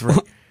 2023.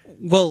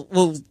 Well,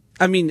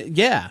 I mean,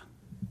 yeah.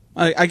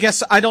 I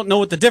guess I don't know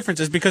what the difference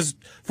is because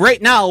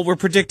right now we're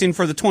predicting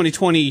for the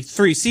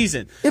 2023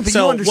 season. Yeah, but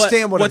you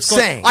understand what I'm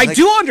saying. I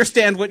do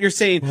understand what you're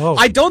saying. Whoa.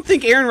 I don't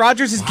think Aaron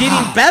Rodgers is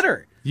getting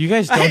better. You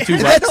guys don't do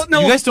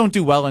well. You guys don't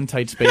do well in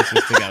tight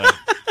spaces together.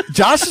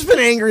 Josh has been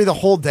angry the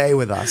whole day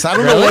with us. I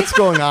don't know what's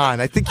going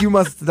on. I think you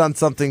must have done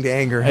something to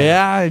anger him.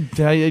 Yeah, I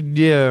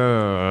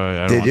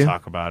don't want to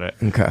talk about it.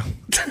 Okay.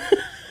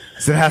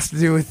 So it has to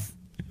do with...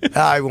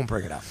 I won't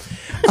bring it up.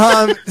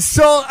 I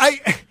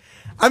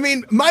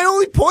mean, my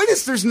only point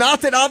is there's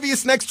not that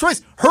obvious next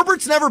choice.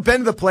 Herbert's never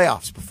been to the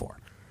playoffs before,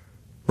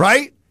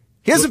 right?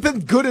 He hasn't been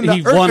good enough.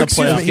 He won a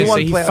playoff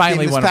game. He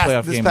finally won a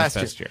playoff game this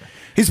past year.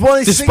 He's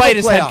won despite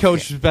his head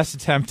coach's best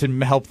attempt to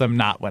help them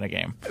not win a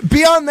game.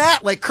 Beyond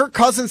that, like Kirk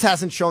Cousins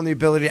hasn't shown the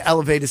ability to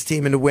elevate his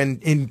team and to win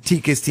and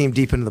take his team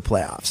deep into the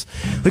playoffs.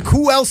 Like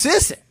who else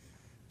is it?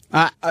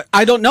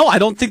 I don't know. I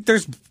don't think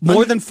there's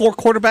more than 4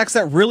 quarterbacks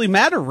that really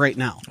matter right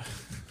now.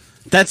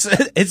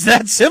 It's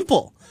that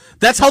simple.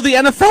 That's how the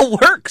NFL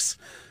works.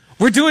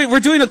 We're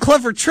doing a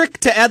clever trick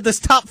to add this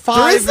top 5.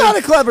 There is not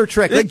a clever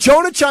trick. Like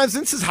Jonah chimes in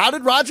and says, how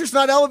did Rodgers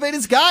not elevate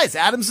his guys?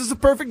 Adams is a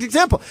perfect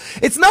example.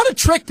 It's not a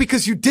trick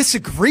because you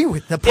disagree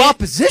with the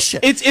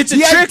proposition. It's a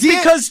trick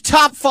because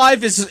top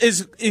 5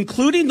 is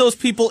including those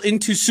people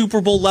into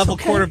Super Bowl level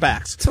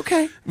quarterbacks. It's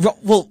okay.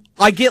 Well,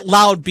 I get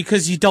loud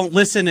because you don't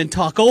listen and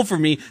talk over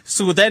me.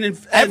 So then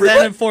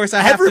enforce I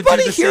have to do the same.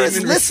 Everybody here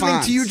is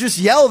listening to you just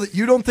yell that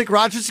you don't think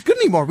Rodgers is good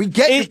anymore. We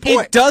get your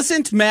point. It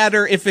doesn't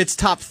matter if it's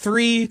top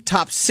 3,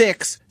 top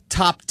 6,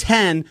 top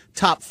 10,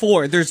 top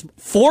 4. There's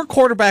 4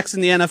 quarterbacks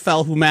in the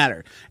NFL who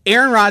matter.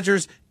 Aaron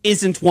Rodgers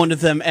isn't one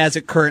of them as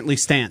it currently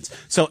stands.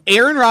 So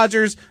Aaron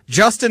Rodgers,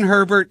 Justin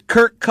Herbert,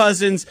 Kirk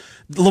Cousins,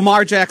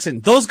 Lamar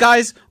Jackson, those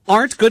guys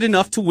aren't good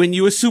enough to win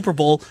you a Super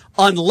Bowl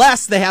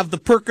unless they have the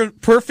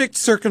perfect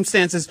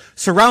circumstances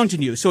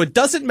surrounding you. So it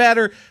doesn't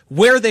matter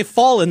where they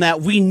fall in that.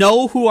 We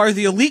know who are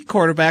the elite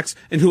quarterbacks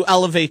and who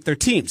elevate their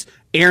teams.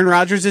 Aaron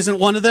Rodgers isn't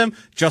one of them.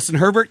 Justin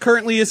Herbert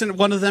currently isn't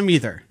one of them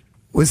either.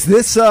 Was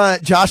this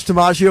Josh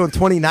DiMaggio in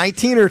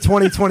 2019 or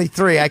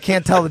 2023? I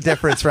can't tell the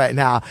difference right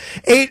now.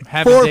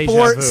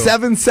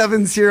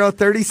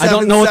 844-770-3776. I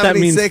don't know what that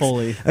means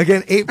fully.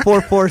 Again,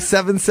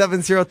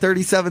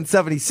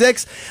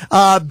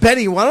 844-770-3776.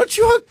 Benny, why don't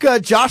you hook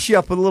Joshy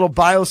up with a little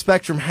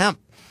BioSpectrum hemp?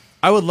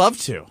 I would love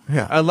to.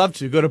 Yeah. I'd love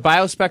to. Go to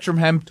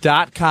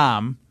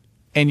biospectrumhemp.com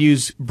and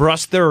use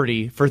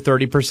BRUS30 for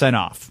 30%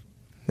 off.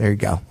 There you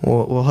go.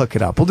 We'll hook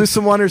it up. We'll do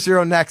some 1 or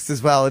 0 next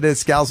as well. It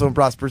is Scalzo and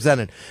Brust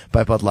presented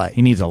by Bud Light.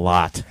 He needs a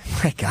lot.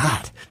 My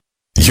God.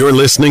 You're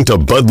listening to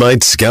Bud Light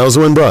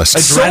Scalzo and Brust.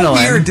 It's so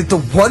weird that the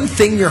one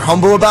thing you're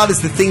humble about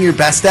is the thing you're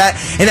best at,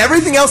 and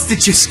everything else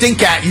that you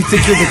stink at, you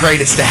think you're the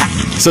greatest at.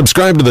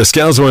 Subscribe to the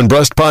Scalzo and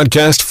Brust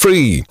podcast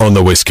free on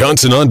the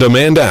Wisconsin On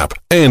Demand app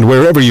and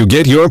wherever you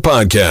get your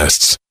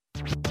podcasts.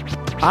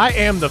 I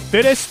am the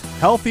fittest,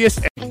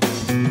 healthiest. Maybe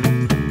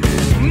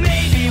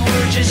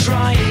we're just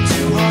trying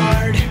too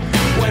hard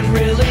when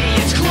really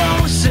it's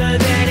closer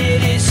than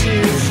it is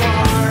too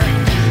far.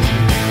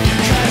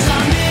 'Cause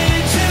I'm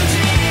in too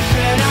deep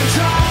and I'm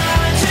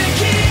trying to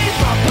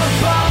keep up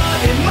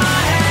above in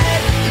my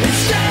head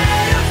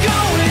instead of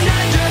going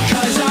under.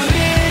 'Cause I'm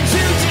in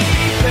too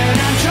deep and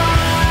I'm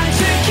trying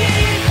to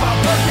keep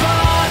up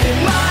above in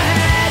my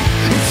head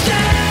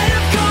instead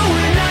of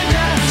going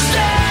under.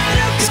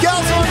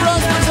 Scalzo and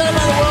Brust, presented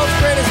by the world's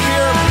greatest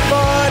beer,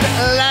 Bud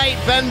Light.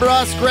 Ben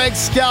Brust, Greg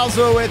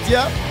Scalzo with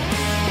you.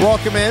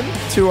 Welcome in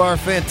to our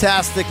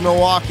fantastic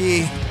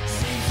Milwaukee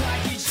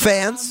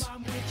fans.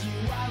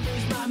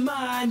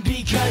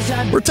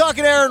 We're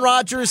talking Aaron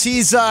Rodgers.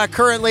 He's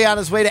currently on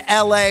his way to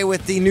L.A.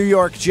 with the New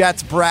York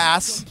Jets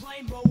brass.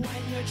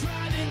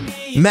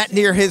 Met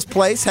near his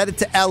place, headed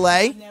to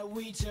L.A.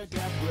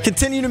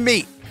 Continue to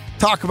meet,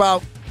 talk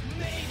about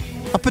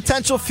a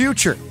potential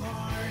future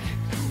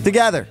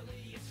together.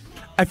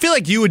 I feel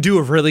like you would do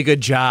a really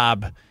good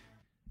job,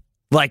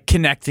 like,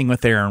 connecting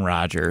with Aaron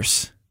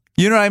Rodgers.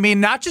 You know what I mean?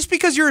 Not just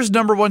because you're his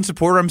number one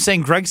supporter. I'm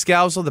saying Greg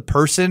Scalzo, the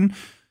person,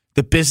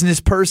 the business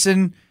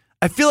person.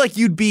 I feel like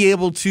you'd be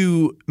able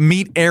to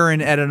meet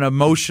Aaron at an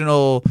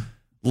emotional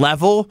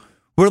level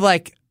where,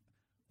 like,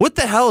 what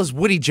the hell is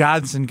Woody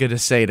Johnson going to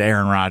say to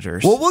Aaron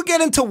Rodgers? Well, we'll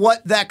get into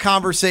what that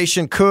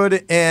conversation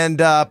could and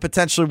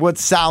potentially would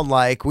sound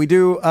like. We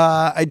do.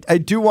 I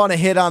do want to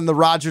hit on the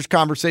Rodgers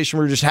conversation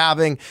we were just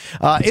having.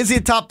 Is he a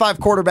top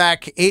 5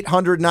 quarterback?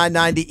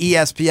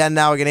 800-990-ESPN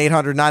now. Again,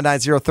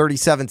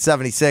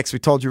 800-990-3776. We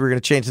told you we were going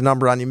to change the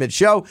number on you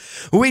mid-show.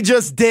 We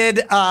just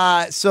did.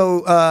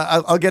 So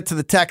I'll get to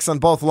the text on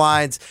both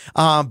lines.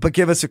 But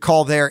give us a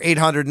call there.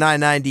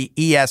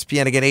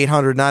 800-990-ESPN. Again,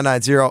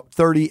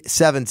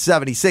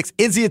 800-990-3776.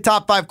 Is he a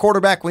top 5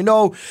 quarterback? We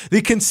know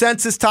the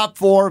consensus top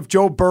 4 of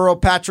Joe Burrow,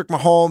 Patrick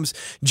Mahomes,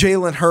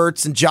 Jalen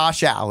Hurts, and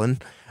Josh Allen.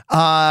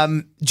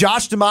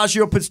 Josh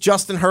DiMaggio puts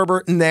Justin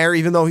Herbert in there,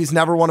 even though he's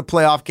never won a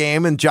playoff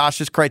game. And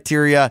Josh's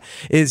criteria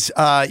is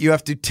you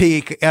have to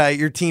take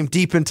your team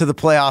deep into the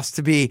playoffs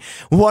to be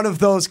one of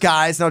those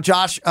guys. Now,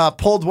 Josh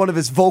pulled one of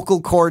his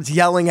vocal cords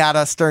yelling at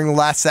us during the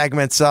last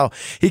segment, so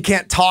he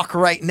can't talk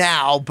right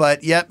now.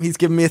 But, yep, he's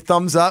giving me a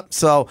thumbs up.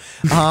 So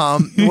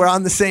we're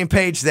on the same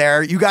page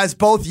there. You guys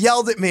both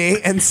yelled at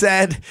me and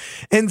said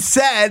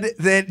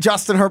that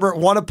Justin Herbert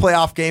won a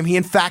playoff game. He,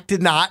 in fact,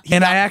 did not. He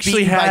and got I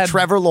actually beaten by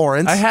Trevor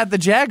Lawrence. I had the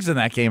Jags in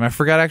that game. I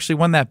forgot I actually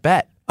won that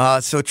bet.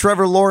 So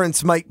Trevor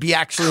Lawrence might be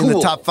actually in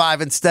the top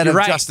 5 instead of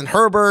right. Justin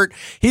Herbert.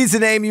 He's a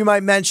name you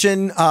might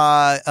mention.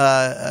 Kirk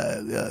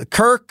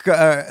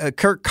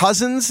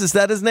Cousins, is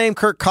that his name?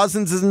 Kirk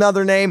Cousins is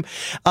another name.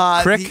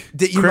 Cousins?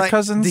 That you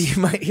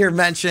might hear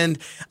mentioned.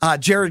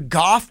 Jared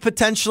Goff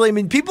potentially. I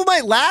mean, people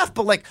might laugh,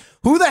 but like,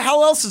 who the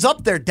hell else is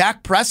up there?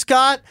 Dak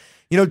Prescott.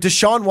 You know,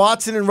 Deshaun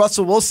Watson and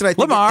Russell Wilson, I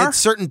think at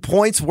certain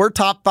points were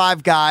top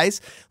 5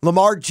 guys.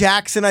 Lamar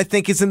Jackson, I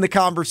think, is in the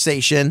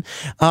conversation.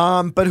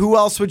 But who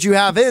else would you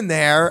have in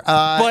there?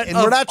 And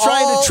we're not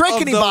trying to trick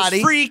anybody.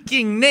 Those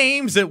freaking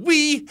names that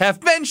we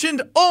have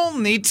mentioned,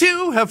 only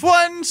 2 have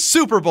won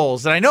Super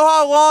Bowls. And I know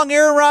how long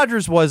Aaron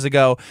Rodgers was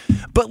ago.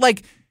 But,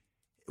 like,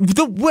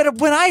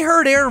 when I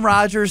heard Aaron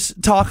Rodgers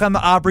talk on the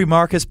Aubrey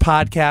Marcus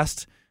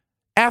podcast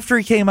after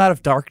he came out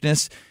of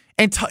darkness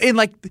and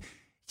like...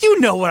 You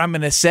know what I'm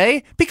going to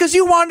say, because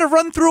you wanted to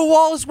run through a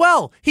wall as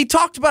well. He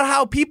talked about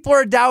how people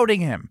are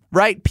doubting him,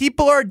 right?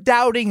 People are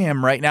doubting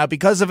him right now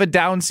because of a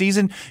down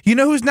season. You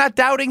know who's not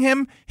doubting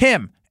him?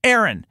 Him,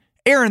 Aaron.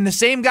 Aaron, the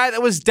same guy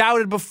that was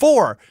doubted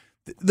before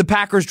the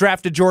Packers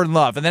drafted Jordan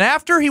Love. And then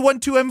after, he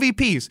won 2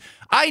 MVPs.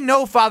 I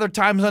know Father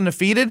Time's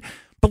undefeated,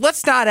 but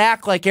let's not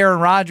act like Aaron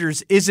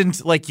Rodgers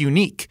isn't, like,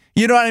 unique.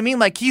 You know what I mean?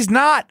 Like, he's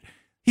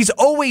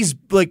always,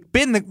 like,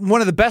 been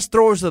one of the best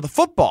throwers of the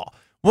football.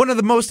 One of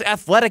the most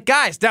athletic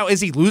guys. Now, is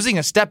he losing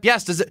a step?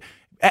 Yes. Does it?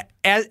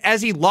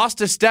 As he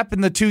lost a step in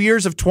the 2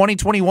 years of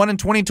 2021 and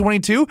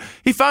 2022,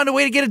 he found a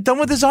way to get it done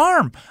with his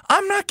arm.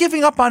 I'm not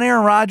giving up on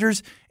Aaron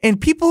Rodgers, and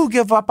people who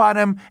give up on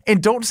him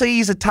and don't say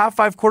he's a top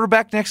 5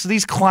 quarterback next to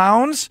these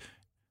clowns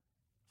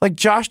like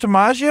Josh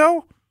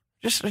DiMaggio,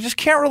 I just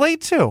can't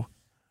relate to.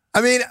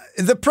 I mean,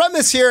 the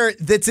premise here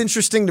that's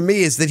interesting to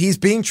me is that he's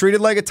being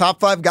treated like a top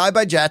 5 guy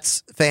by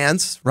Jets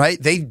fans,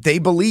 right? They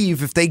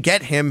believe if they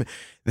get him,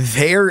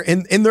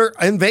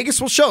 and Vegas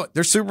will show it.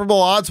 Their Super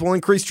Bowl odds will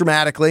increase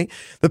dramatically.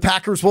 The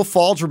Packers will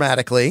fall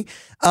dramatically.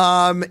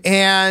 And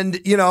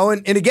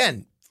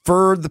again,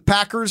 for the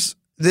Packers,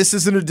 this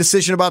isn't a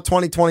decision about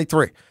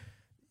 2023.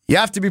 You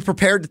have to be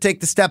prepared to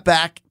take the step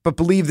back, but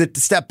believe that the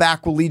step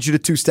back will lead you to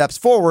 2 steps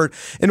forward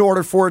in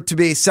order for it to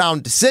be a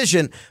sound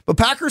decision. But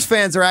Packers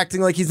fans are acting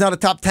like he's not a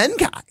top 10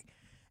 guy.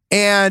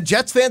 And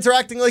Jets fans are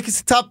acting like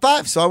it's a top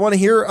 5. So I want to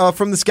hear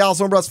from the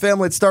Scalzo and Brust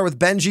family. Let's start with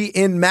Benji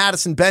in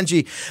Madison.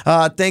 Benji,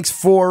 thanks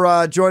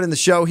for joining the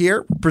show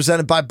here,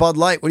 presented by Bud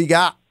Light. What do you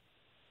got?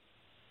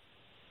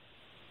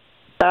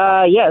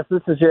 Yes,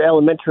 this is your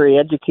elementary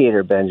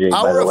educator, Benji.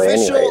 Our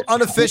official,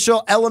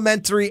 unofficial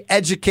elementary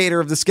educator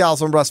of the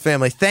Scalzo and Brust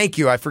family. Thank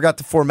you. I forgot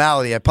the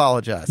formality. I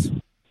apologize.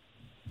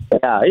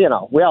 Yeah,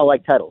 we all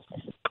like titles.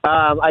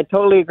 I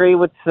totally agree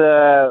with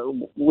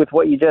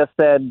what you just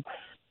said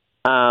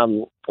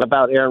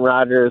about Aaron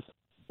Rodgers,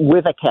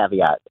 with a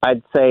caveat.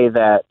 I'd say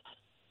that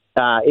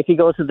if he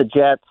goes to the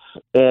Jets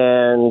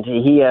and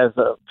he has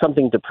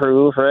something to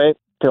prove, right,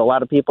 to a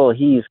lot of people,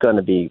 he's going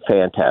to be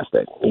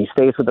fantastic. He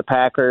stays with the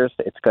Packers,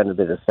 it's going to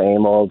be the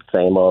same old.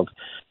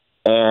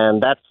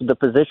 And that's the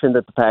position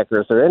that the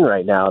Packers are in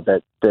right now,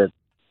 that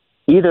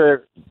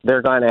either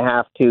they're going to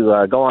have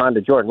to go on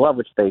to Jordan Love,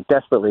 which they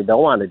desperately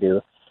don't want to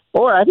do,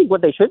 or I think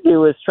what they should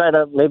do is try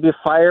to maybe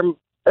fire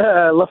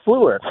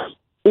LaFleur,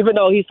 even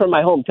though he's from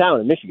my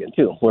hometown in Michigan,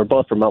 too. We're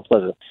both from Mount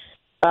Pleasant.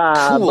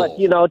 Cool. But,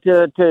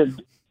 to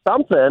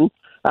something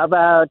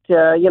about,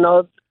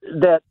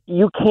 that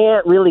you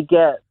can't really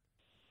get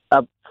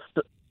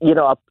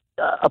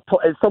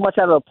so much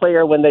out of a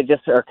player when they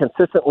just are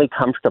consistently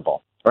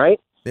comfortable, right?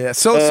 Yeah.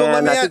 So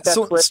let me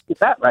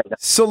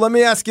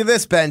ask you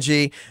this,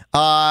 Benji.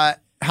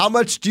 How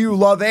much do you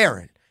love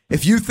Aaron?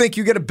 If you think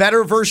you get a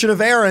better version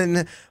of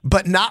Aaron,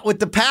 but not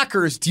with the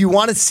Packers, do you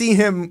want to see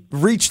him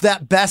reach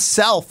that best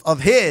self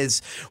of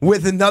his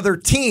with another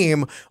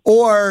team,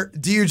 or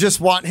do you just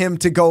want him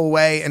to go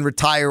away and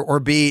retire or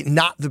be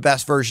not the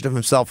best version of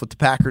himself with the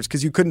Packers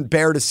because you couldn't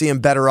bear to see him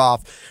better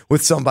off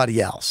with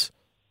somebody else?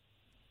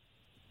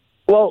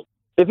 Well,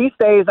 if he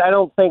stays, I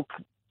don't think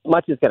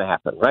much is going to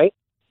happen, right?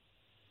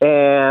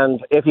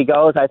 And if he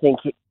goes, I think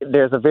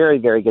there's a very,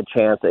 very good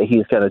chance that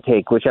he's going to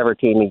take whichever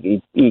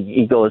team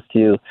he goes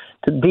to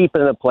deep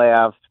in the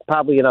playoffs,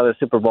 probably another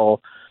Super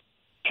Bowl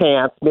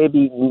chance.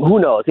 Maybe, who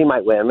knows? He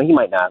might win, he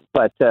might not.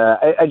 But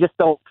I just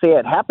don't see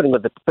it happening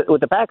with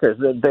the Packers.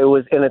 And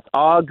it's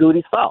all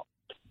Goody's fault.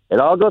 It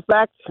all goes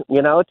back,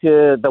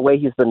 to the way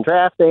he's been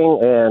drafting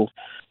and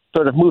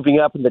sort of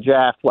moving up in the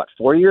draft.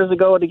 4 years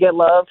ago to get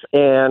Love,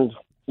 and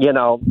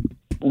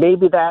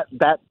maybe that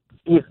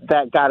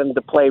got him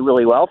to play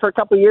really well for a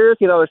couple of years.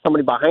 There's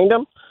somebody behind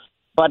him,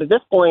 but at this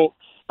point,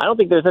 I don't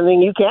think there's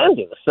anything you can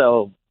do.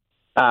 So,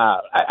 I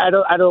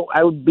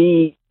would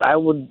be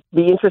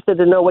interested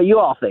to know what you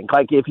all think.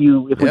 Like if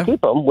we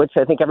keep him, which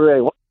I think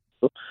everybody wants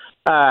to,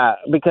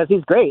 because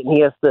he's great and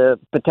he has the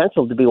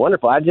potential to be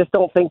wonderful. I just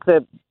don't think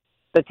that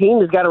the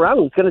team has got around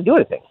him is going to do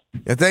anything.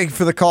 Yeah, thank you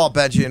for the call,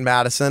 Benji in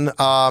Madison.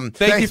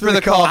 Thank you for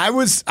the call. I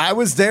was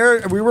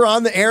there. We were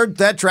on the air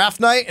that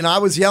draft night, and I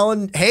was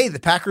yelling, hey, the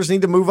Packers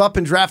need to move up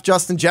and draft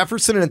Justin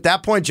Jefferson. And at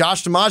that point,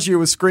 Josh DiMaggio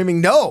was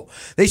screaming, no,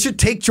 they should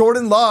take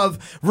Jordan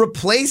Love,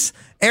 replace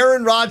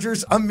Aaron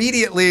Rodgers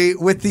immediately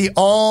with the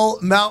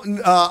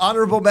all-Mountain,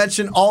 honorable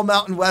mention,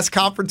 all-Mountain West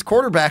Conference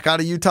quarterback out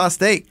of Utah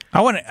State.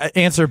 I want to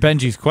answer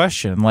Benji's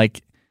question.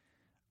 Like,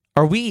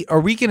 Are we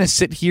going to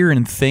sit here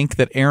and think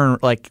that Aaron,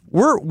 like,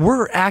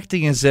 we're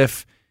acting as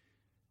if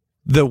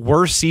the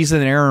worst season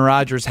that Aaron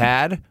Rodgers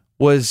had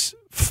was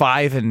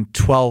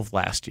 5-12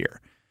 last year?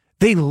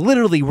 They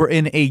literally were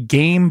in a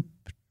game.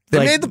 They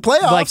made the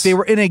playoffs. Like, they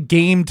were in a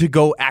game to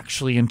go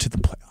actually into the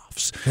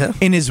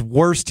playoffs in his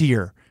worst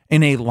year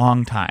in a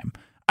long time.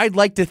 I'd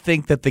like to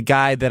think that the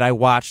guy that I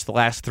watched the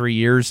last 3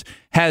 years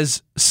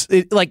has,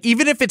 like,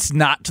 even if it's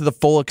not to the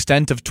full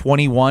extent of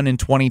 21 and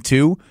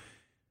 22,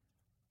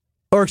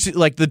 or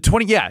like the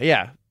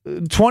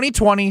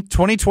 2020,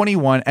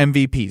 2021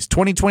 MVPs,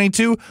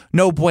 2022,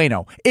 no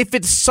bueno. If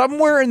it's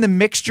somewhere in the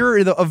mixture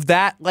of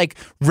that, like,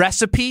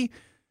 recipe,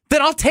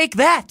 then I'll take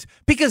that,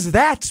 because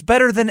that's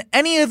better than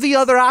any of the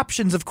other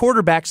options of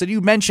quarterbacks that you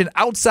mentioned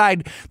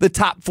outside the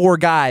top 4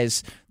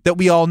 guys that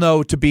we all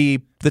know to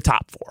be the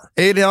top 4.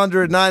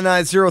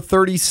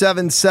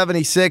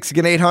 800-990-3776.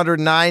 Again,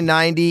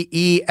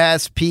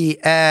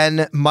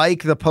 800-990-ESPN.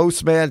 Mike, the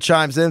postman,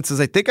 chimes in and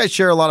says, I think I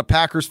share a lot of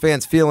Packers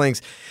fans'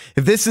 feelings.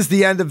 If this is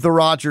the end of the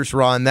Rodgers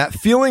run, that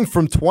feeling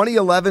from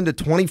 2011 to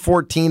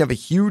 2014 of a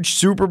huge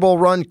Super Bowl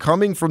run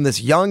coming from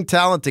this young,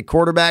 talented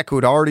quarterback who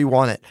had already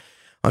won it.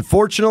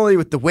 Unfortunately,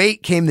 with the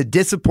wait came the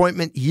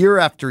disappointment year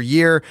after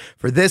year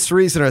for this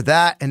reason or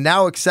that, and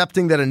now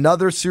accepting that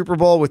another Super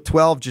Bowl with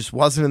 12 just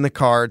wasn't in the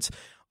cards.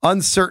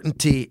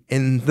 Uncertainty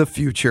in the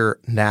future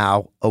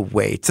now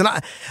awaits. And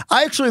I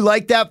actually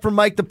like that from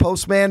Mike the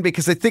Postman,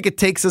 because I think it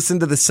takes us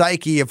into the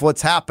psyche of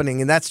what's happening,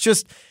 and that's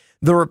just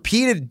the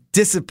repeated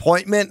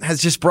disappointment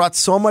has just brought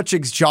so much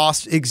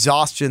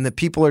exhaustion that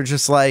people are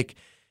just like,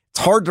 it's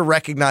hard to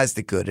recognize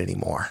the good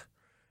anymore.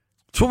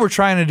 It's what we're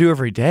trying to do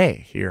every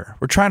day here.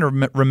 We're trying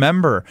to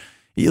remember,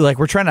 like,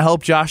 we're trying to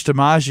help Josh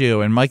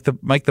DiMaggio and Mike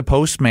the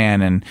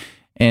Postman, and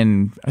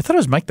I thought it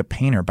was Mike the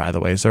Painter, by the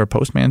way. Is there a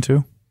Postman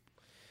too?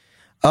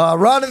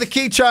 Ron in the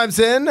Key chimes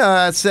in,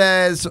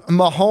 says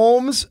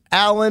Mahomes,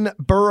 Allen,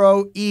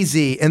 Burrow,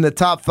 easy in the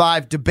top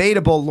 5.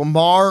 Debatable.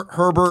 Lamar,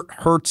 Herbert,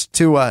 Hurts,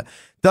 Tua.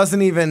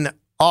 Doesn't even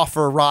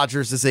offer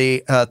Rodgers as a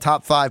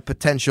top 5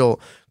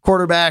 potential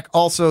quarterback.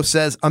 Also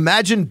says,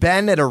 imagine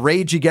Ben at a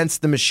Rage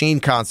Against the Machine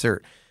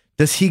concert.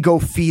 Does he go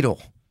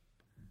fetal?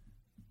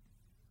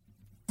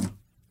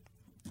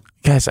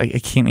 Guys, I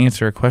can't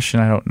answer a question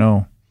I don't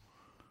know.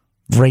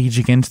 Rage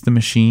Against the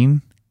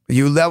Machine?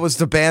 That was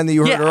the band that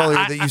you heard earlier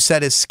that you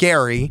said is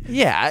scary.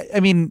 Yeah, I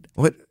mean,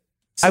 what?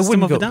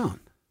 System of a Down.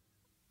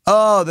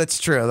 Oh,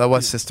 that's true. That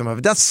was System of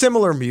a Down. That's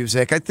similar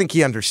music. I think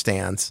he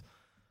understands.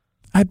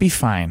 I'd be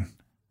fine.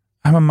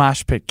 I'm a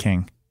mosh pit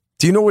king.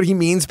 Do you know what he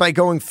means by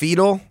going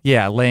fetal?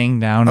 Yeah, laying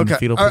down in the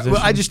fetal position.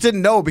 Well, I just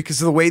didn't know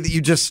because of the way that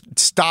you just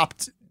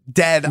stopped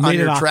dead on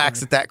your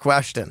tracks at that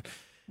question.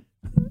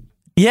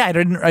 Yeah,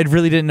 I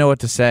really didn't know what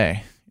to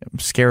say. I'm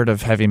scared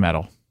of heavy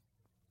metal.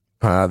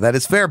 That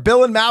is fair.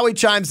 Bill in Maui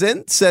chimes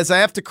in, says, I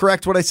have to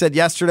correct what I said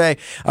yesterday.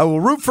 I will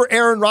root for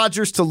Aaron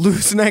Rodgers to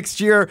lose next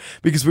year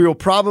because we will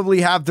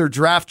probably have their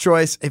draft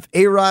choice. If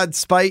A-Rod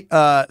Spite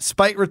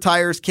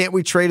retires, can't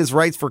we trade his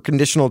rights for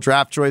conditional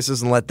draft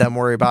choices and let them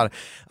worry about it?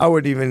 I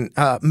wouldn't even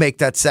make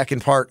that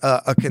second part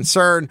a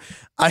concern.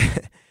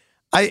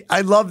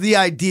 I love the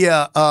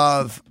idea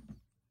of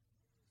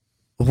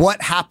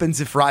what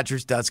happens if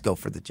Rodgers does go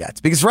for the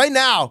Jets. Because right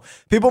now,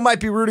 people might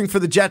be rooting for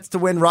the Jets to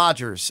win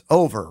Rodgers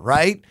over,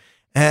 right?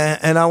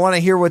 And I want to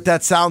hear what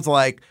that sounds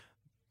like.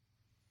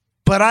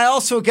 But I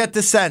also get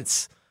the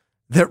sense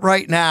that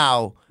right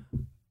now,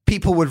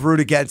 people would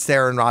root against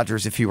Aaron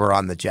Rodgers if he were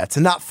on the Jets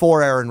and not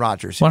for Aaron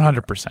Rodgers.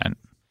 100%.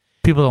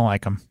 People don't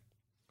like him.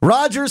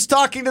 Rodgers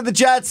talking to the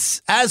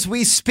Jets as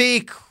we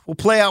speak. We'll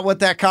play out what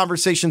that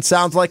conversation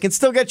sounds like and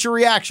still get your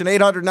reaction.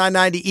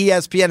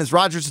 800-990-ESPN. Is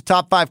Rodgers a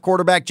top 5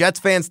 quarterback? Jets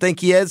fans think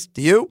he is.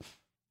 Do you?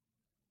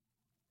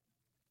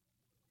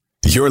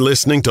 You're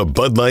listening to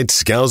Bud Light,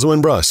 Scalzo,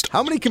 and Brust.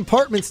 How many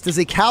compartments does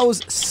a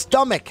cow's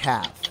stomach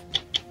have?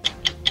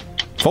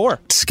 4.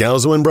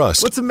 Scalzo and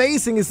Brust. What's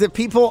amazing is that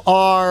people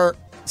are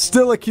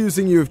still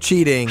accusing you of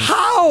cheating.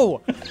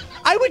 How?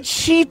 I would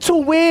cheat to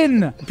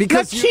win.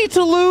 Because not cheat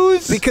to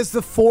lose. Because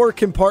the 4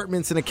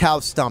 compartments in a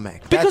cow's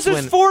stomach. Because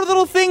there's 4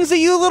 little things that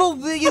you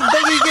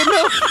get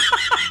milk.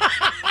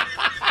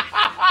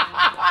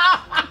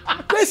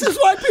 This is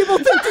why people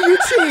think that you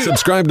cheat.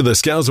 Subscribe to the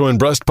Scalzo and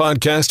Brust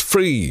podcast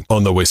free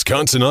on the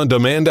Wisconsin On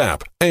Demand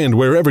app and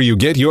wherever you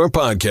get your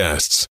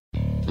podcasts.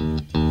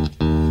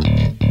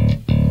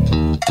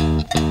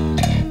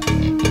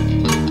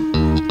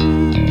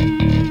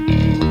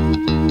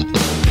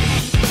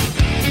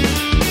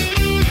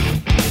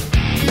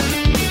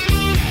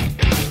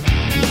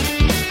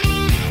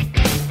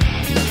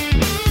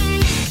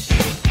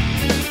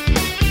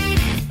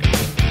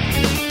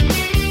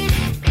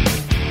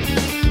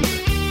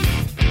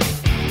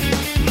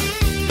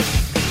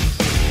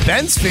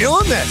 Ben's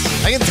feeling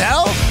this. I can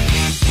tell.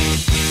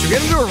 Should we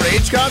get him to a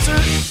Rage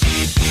concert?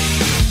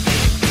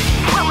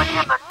 Killing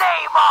in the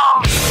name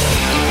of.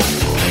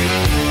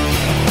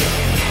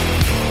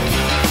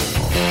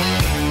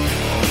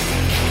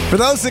 For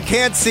those that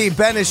can't see,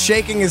 Ben is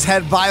shaking his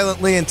head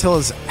violently until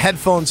his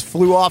headphones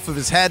flew off of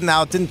his head.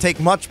 Now, it didn't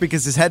take much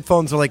because his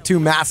headphones are like 2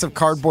 massive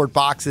cardboard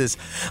boxes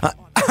on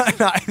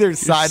either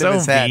side of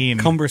his head. Mean.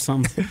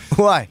 Cumbersome.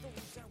 Why?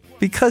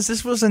 Because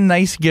this was a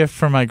nice gift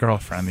for my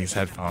girlfriend, these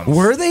headphones.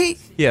 Were they?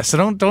 Yeah,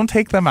 so don't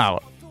take them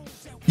out.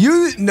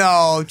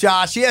 No,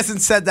 Josh, he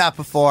hasn't said that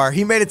before.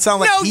 He made it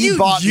sound like he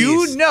bought these.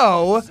 You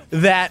know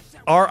that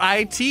our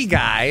IT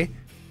guy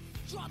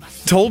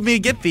told me to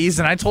get these,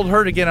 and I told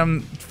her to get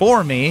them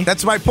for me.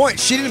 That's my point.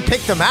 She didn't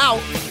pick them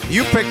out.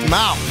 You picked them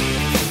out.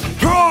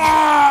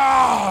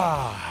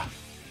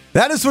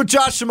 That is what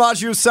Josh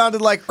DiMaggio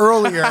sounded like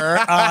earlier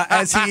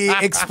as he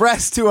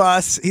expressed to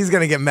us. He's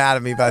going to get mad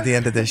at me by the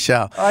end of this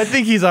show. I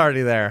think he's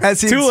already there.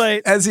 Too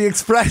late. As he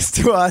expressed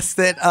to us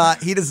that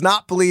he does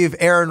not believe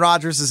Aaron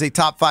Rodgers is a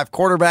top 5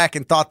 quarterback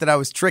and thought that I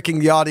was tricking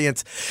the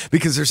audience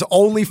because there's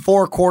only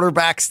 4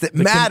 quarterbacks that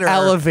matter. Can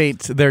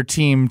elevate their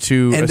team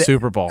to a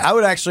Super Bowl. I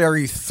would actually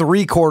argue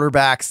 3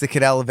 quarterbacks that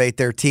could elevate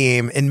their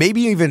team and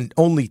maybe even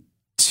only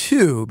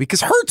 2 because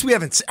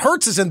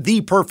Hurts is in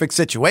the perfect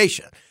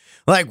situation.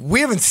 Like, we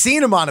haven't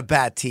seen him on a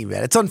bad team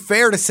yet. It's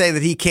unfair to say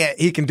that he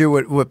can do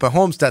what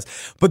Mahomes does.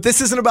 But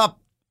this is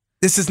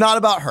not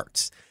about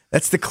Hurts.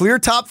 That's the clear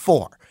top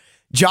 4.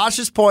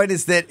 Josh's point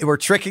is that we're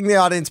tricking the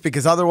audience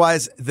because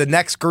otherwise the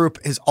next group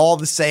is all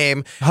the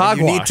same. And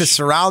you need to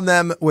surround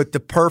them with the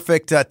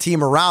perfect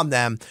team around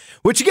them,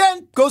 which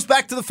again goes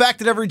back to the fact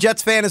that every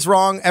Jets fan is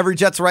wrong, every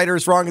Jets writer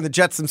is wrong, and the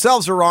Jets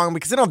themselves are wrong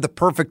because they don't have the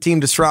perfect team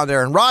to surround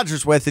Aaron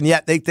Rodgers with, and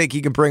yet they think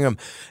he can bring them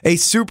a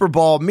Super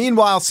Bowl.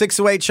 Meanwhile,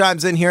 608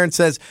 chimes in here and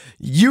says,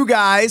 you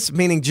guys,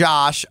 meaning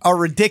Josh, are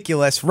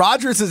ridiculous.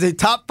 Rodgers is a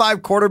top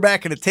 5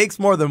 quarterback, and it takes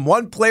more than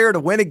one player to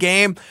win a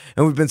game,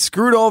 and we've been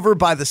screwed over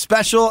by the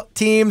special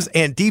teams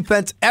and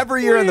defense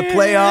every year in the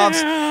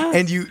playoffs,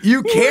 and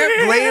you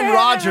can't blame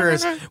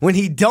Rodgers when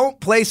he don't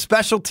play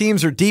special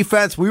teams or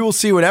defense. We will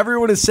see what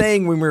everyone is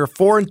saying when we were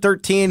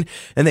 4-13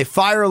 and they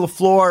fire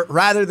LaFleur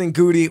rather than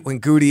Goody when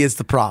Goody is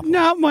the problem.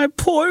 Not my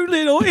poor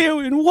little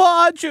Aaron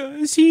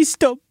Rodgers. He's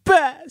the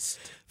best.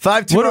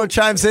 520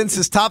 chimes in,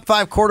 says top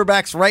 5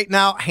 quarterbacks right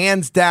now,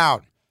 hands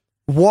down.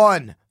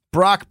 1,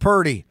 Brock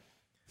Purdy.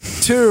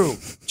 2,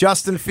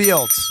 Justin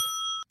Fields.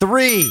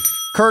 3,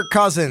 Kirk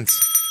Cousins.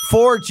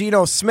 4,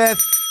 Geno Smith.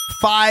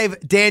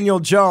 5, Daniel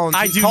Jones.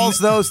 He calls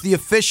those the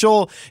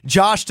official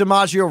Josh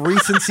DiMaggio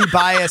recency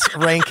bias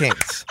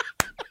rankings.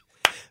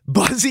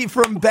 Buzzy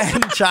from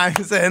Ben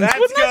chimes in.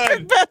 That's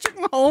good. Patrick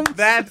Mahomes.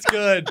 That's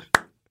good.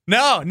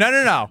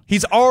 No.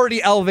 He's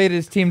already elevated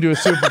his team to a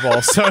Super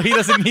Bowl, so he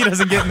doesn't get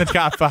in the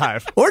top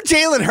 5. Or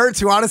Jalen Hurts,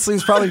 who honestly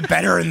is probably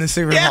better in the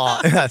Super Bowl.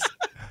 Yes.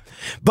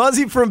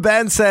 Buzzy from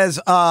Ben says,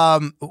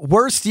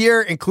 worst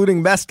year,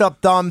 including messed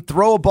up thumb,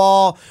 throw a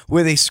ball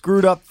with a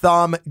screwed up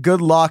thumb,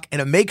 good luck,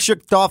 and a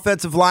makeshift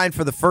offensive line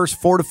for the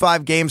first 4 to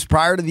 5 games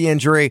prior to the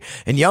injury,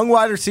 and young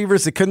wide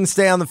receivers that couldn't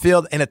stay on the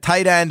field, and a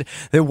tight end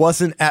that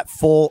wasn't at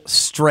full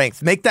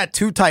strength. Make that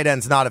 2 tight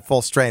ends not at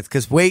full strength,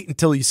 because wait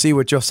until you see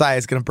what Josiah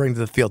is going to bring to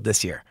the field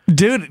this year.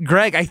 Dude,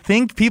 Greg, I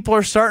think people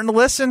are starting to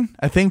listen.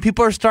 I think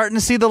people are starting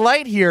to see the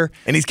light here.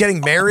 And he's getting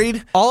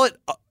married?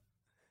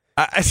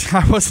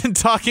 I wasn't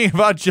talking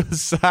about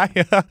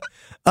Josiah.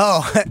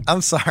 Oh,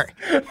 I'm sorry.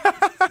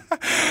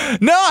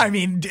 No, I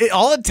mean,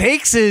 all it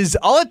takes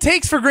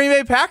for Green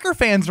Bay Packer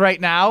fans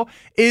right now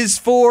is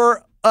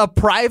for a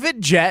private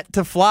jet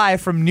to fly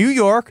from New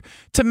York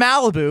to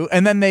Malibu,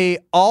 and then they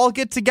all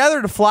get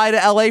together to fly to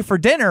LA for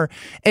dinner.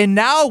 And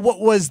now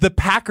what was the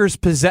Packers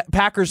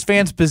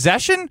fans'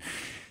 possession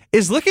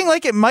is looking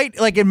like it might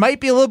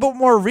be a little bit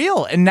more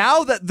real. And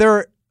now that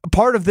they're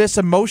part of this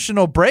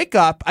emotional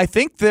breakup, I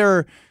think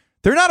they're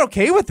not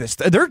okay with this.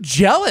 They're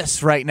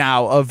jealous right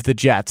now of the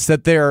Jets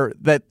that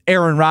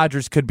Aaron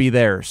Rodgers could be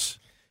theirs.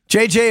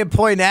 JJ and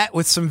Poinette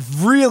with some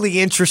really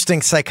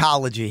interesting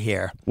psychology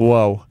here.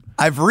 Whoa.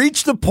 I've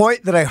reached the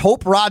point that I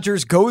hope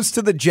Rodgers goes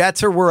to the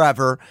Jets or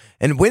wherever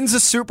and wins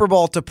a Super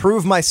Bowl to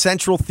prove my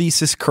central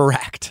thesis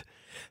correct.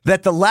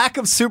 That the lack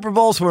of Super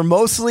Bowls were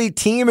mostly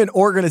team and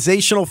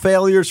organizational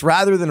failures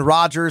rather than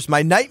Rodgers.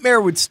 My nightmare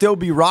would still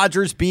be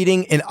Rodgers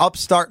beating an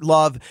upstart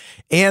Love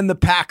and the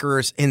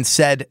Packers in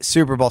said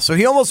Super Bowl. So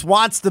he almost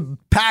wants the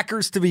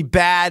Packers to be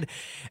bad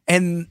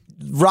and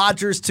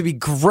Rodgers to be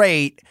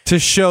great. To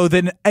show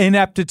the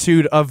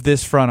ineptitude of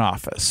this front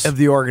office. Of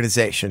the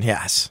organization,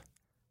 yes.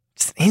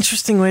 It's an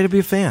interesting way to be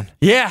a fan.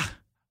 Yeah.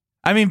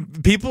 I mean,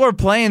 people are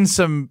playing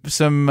some what's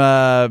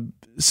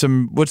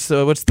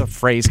the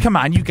phrase? Come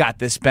on, you got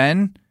this,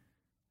 Ben.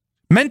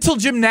 Mental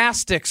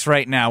gymnastics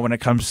right now when it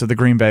comes to the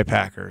Green Bay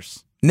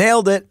Packers.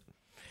 Nailed it.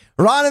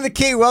 Ron and the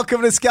King,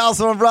 welcome to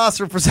Scalzo and Ross,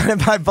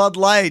 presented by Bud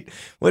Light.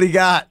 What do you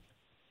got?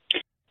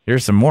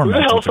 Here's some more. Who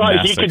the hell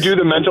thought he could do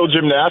the mental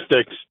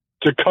gymnastics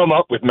to come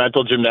up with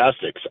mental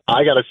gymnastics?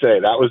 I gotta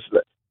say that was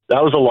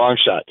a long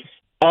shot.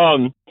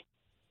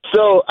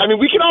 So I mean,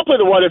 we can all play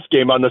the what if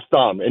game on the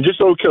thumb, and just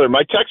so clear,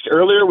 my text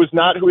earlier was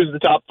not who is the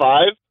top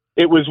 5.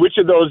 It was which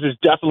of those is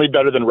definitely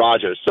better than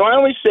Rodgers. So I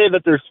only say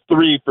that there's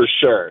 3 for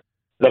sure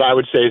that I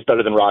would say is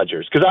better than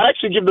Rodgers, because I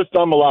actually give the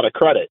thumb a lot of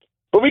credit.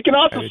 But we can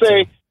also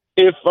say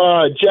if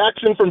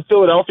Jackson from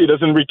Philadelphia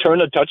doesn't return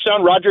a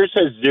touchdown, Rodgers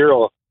has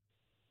 0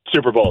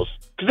 Super Bowls,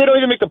 because they don't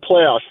even make the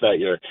playoffs that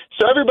year.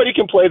 So everybody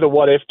can play the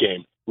what if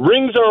game.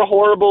 Rings are a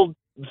horrible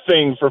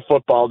thing for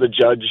football to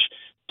judge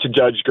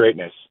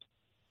greatness.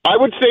 I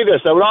would say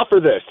this. I would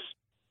offer this.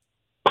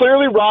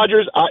 Clearly,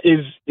 Rodgers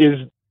is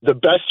the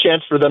best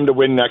chance for them to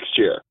win next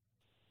year.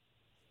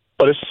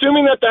 But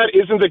assuming that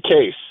isn't the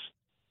case,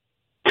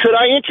 could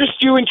I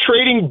interest you in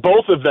trading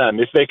both of them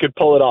if they could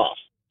pull it off?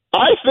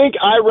 I think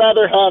I'd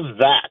rather have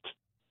that.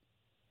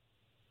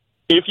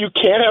 If you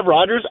can't have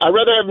Rodgers, I'd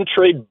rather have him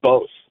trade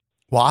both.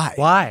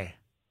 Why?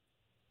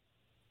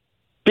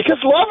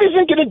 Because Love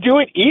isn't going to do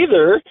it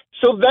either.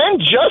 So then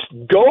just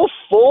go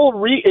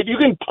full if you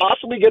can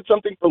possibly get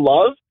something for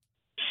Love,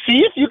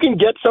 see if you can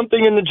get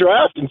something in the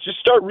draft and just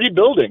start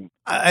rebuilding.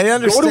 I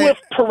understand. Go to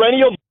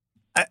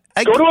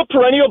a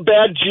perennial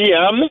bad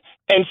GM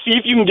and see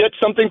if you can get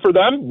something for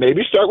them.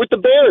 Maybe start with the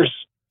Bears.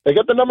 They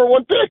got the number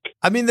 1 pick.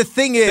 I mean, the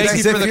thing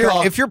is,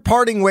 if you're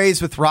parting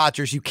ways with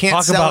Rodgers, you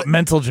can't talk about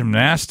mental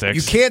gymnastics.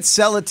 You can't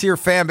sell it to your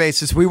fan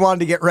bases. We wanted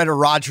to get rid of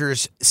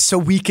Rodgers so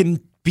we can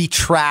be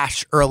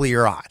trash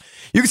earlier on.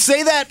 You can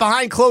say that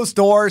behind closed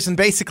doors and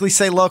basically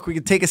say, look, we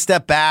can take a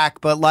step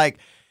back, but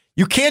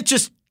you can't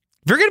just.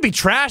 If you're going to be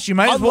trash, you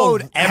might as well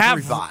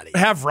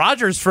have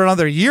Rodgers for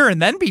another year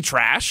and then be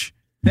trash.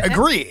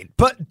 Agreed.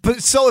 But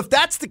so if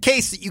that's the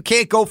case that you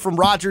can't go from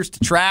Rodgers to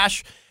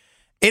trash,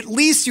 at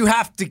least you've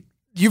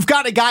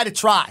got a guy to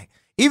try.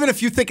 Even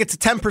if you think it's a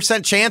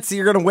 10% chance that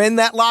you're going to win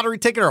that lottery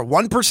ticket or a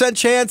 1%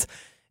 chance,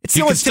 it's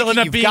still end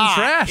up being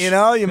trash.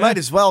 You might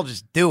as well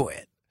just do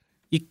it.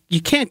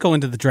 You can't go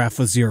into the draft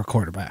with 0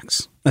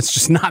 quarterbacks. That's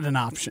just not an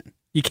option.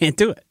 You can't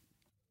do it.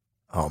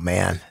 Oh,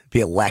 man. It'd be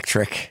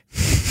electric.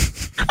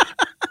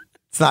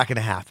 It's not going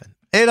to happen.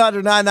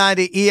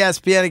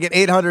 800-990-ESPN. Again,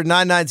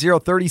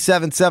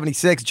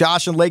 800-990-3776.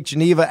 Josh in Lake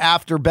Geneva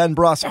after Ben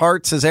Bruss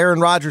Hart says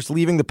Aaron Rodgers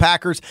leaving the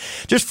Packers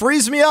just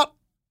frees me up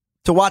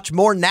to watch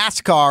more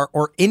NASCAR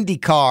or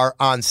IndyCar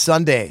on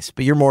Sundays.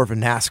 But you're more of a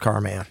NASCAR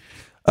man.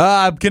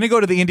 I'm gonna go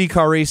to the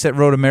IndyCar race at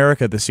Road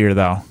America this year,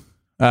 though.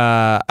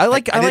 I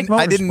like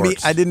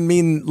motorsports. I didn't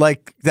mean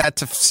like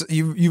that.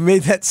 You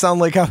made that sound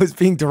like I was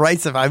being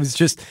derisive. I was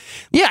just.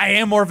 Yeah, I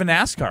am more of a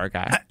NASCAR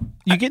guy.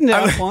 You getting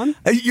that fun?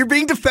 You're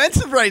being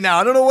defensive right now.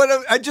 I don't know what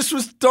I just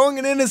was throwing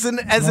it in as an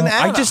add-on.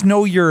 I just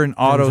know you're an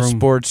auto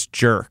sports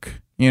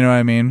jerk. You know what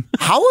I mean?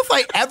 How have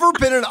I ever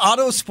been an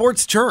auto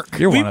sports jerk?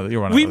 You're one of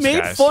those We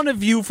made guys. fun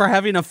of you for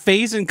having a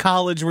phase in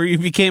college where you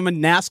became a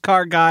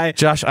NASCAR guy.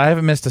 Josh, I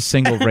haven't missed a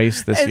single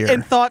race this year.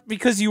 And thought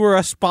because you were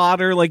a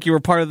spotter, like you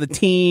were part of the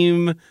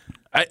team.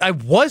 I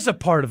was a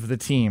part of the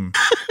team.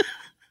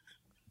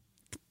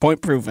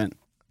 Point proven.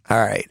 All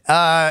right.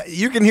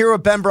 You can hear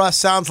what Ben Bruss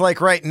sounds like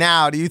right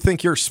now. Do you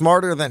think you're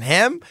smarter than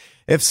him?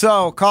 If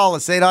so, call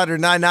us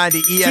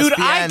 800-990-ESPN. Dude,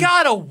 I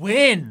gotta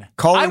win.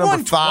 Caller I number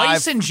won 5.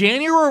 twice in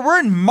January. We're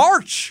in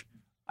March.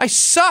 I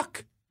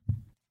suck.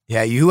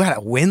 Yeah, you had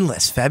a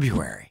winless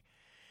February.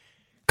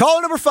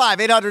 Caller number 5,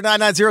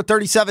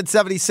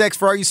 800-990-3776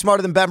 for Are You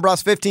Smarter Than Ben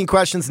Bruss? 15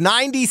 questions,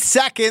 90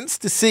 seconds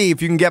to see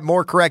if you can get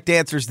more correct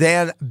answers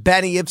than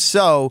Benny. If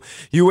so,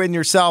 you win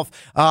yourself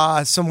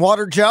some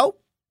Water Joe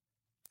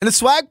and a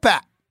swag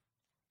pack.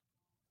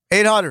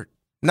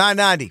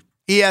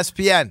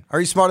 800-990-ESPN. Are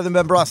You Smarter Than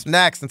Ben Bruss?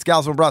 Next, and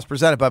Scalzo and Bruss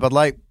presented by Bud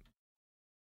Light.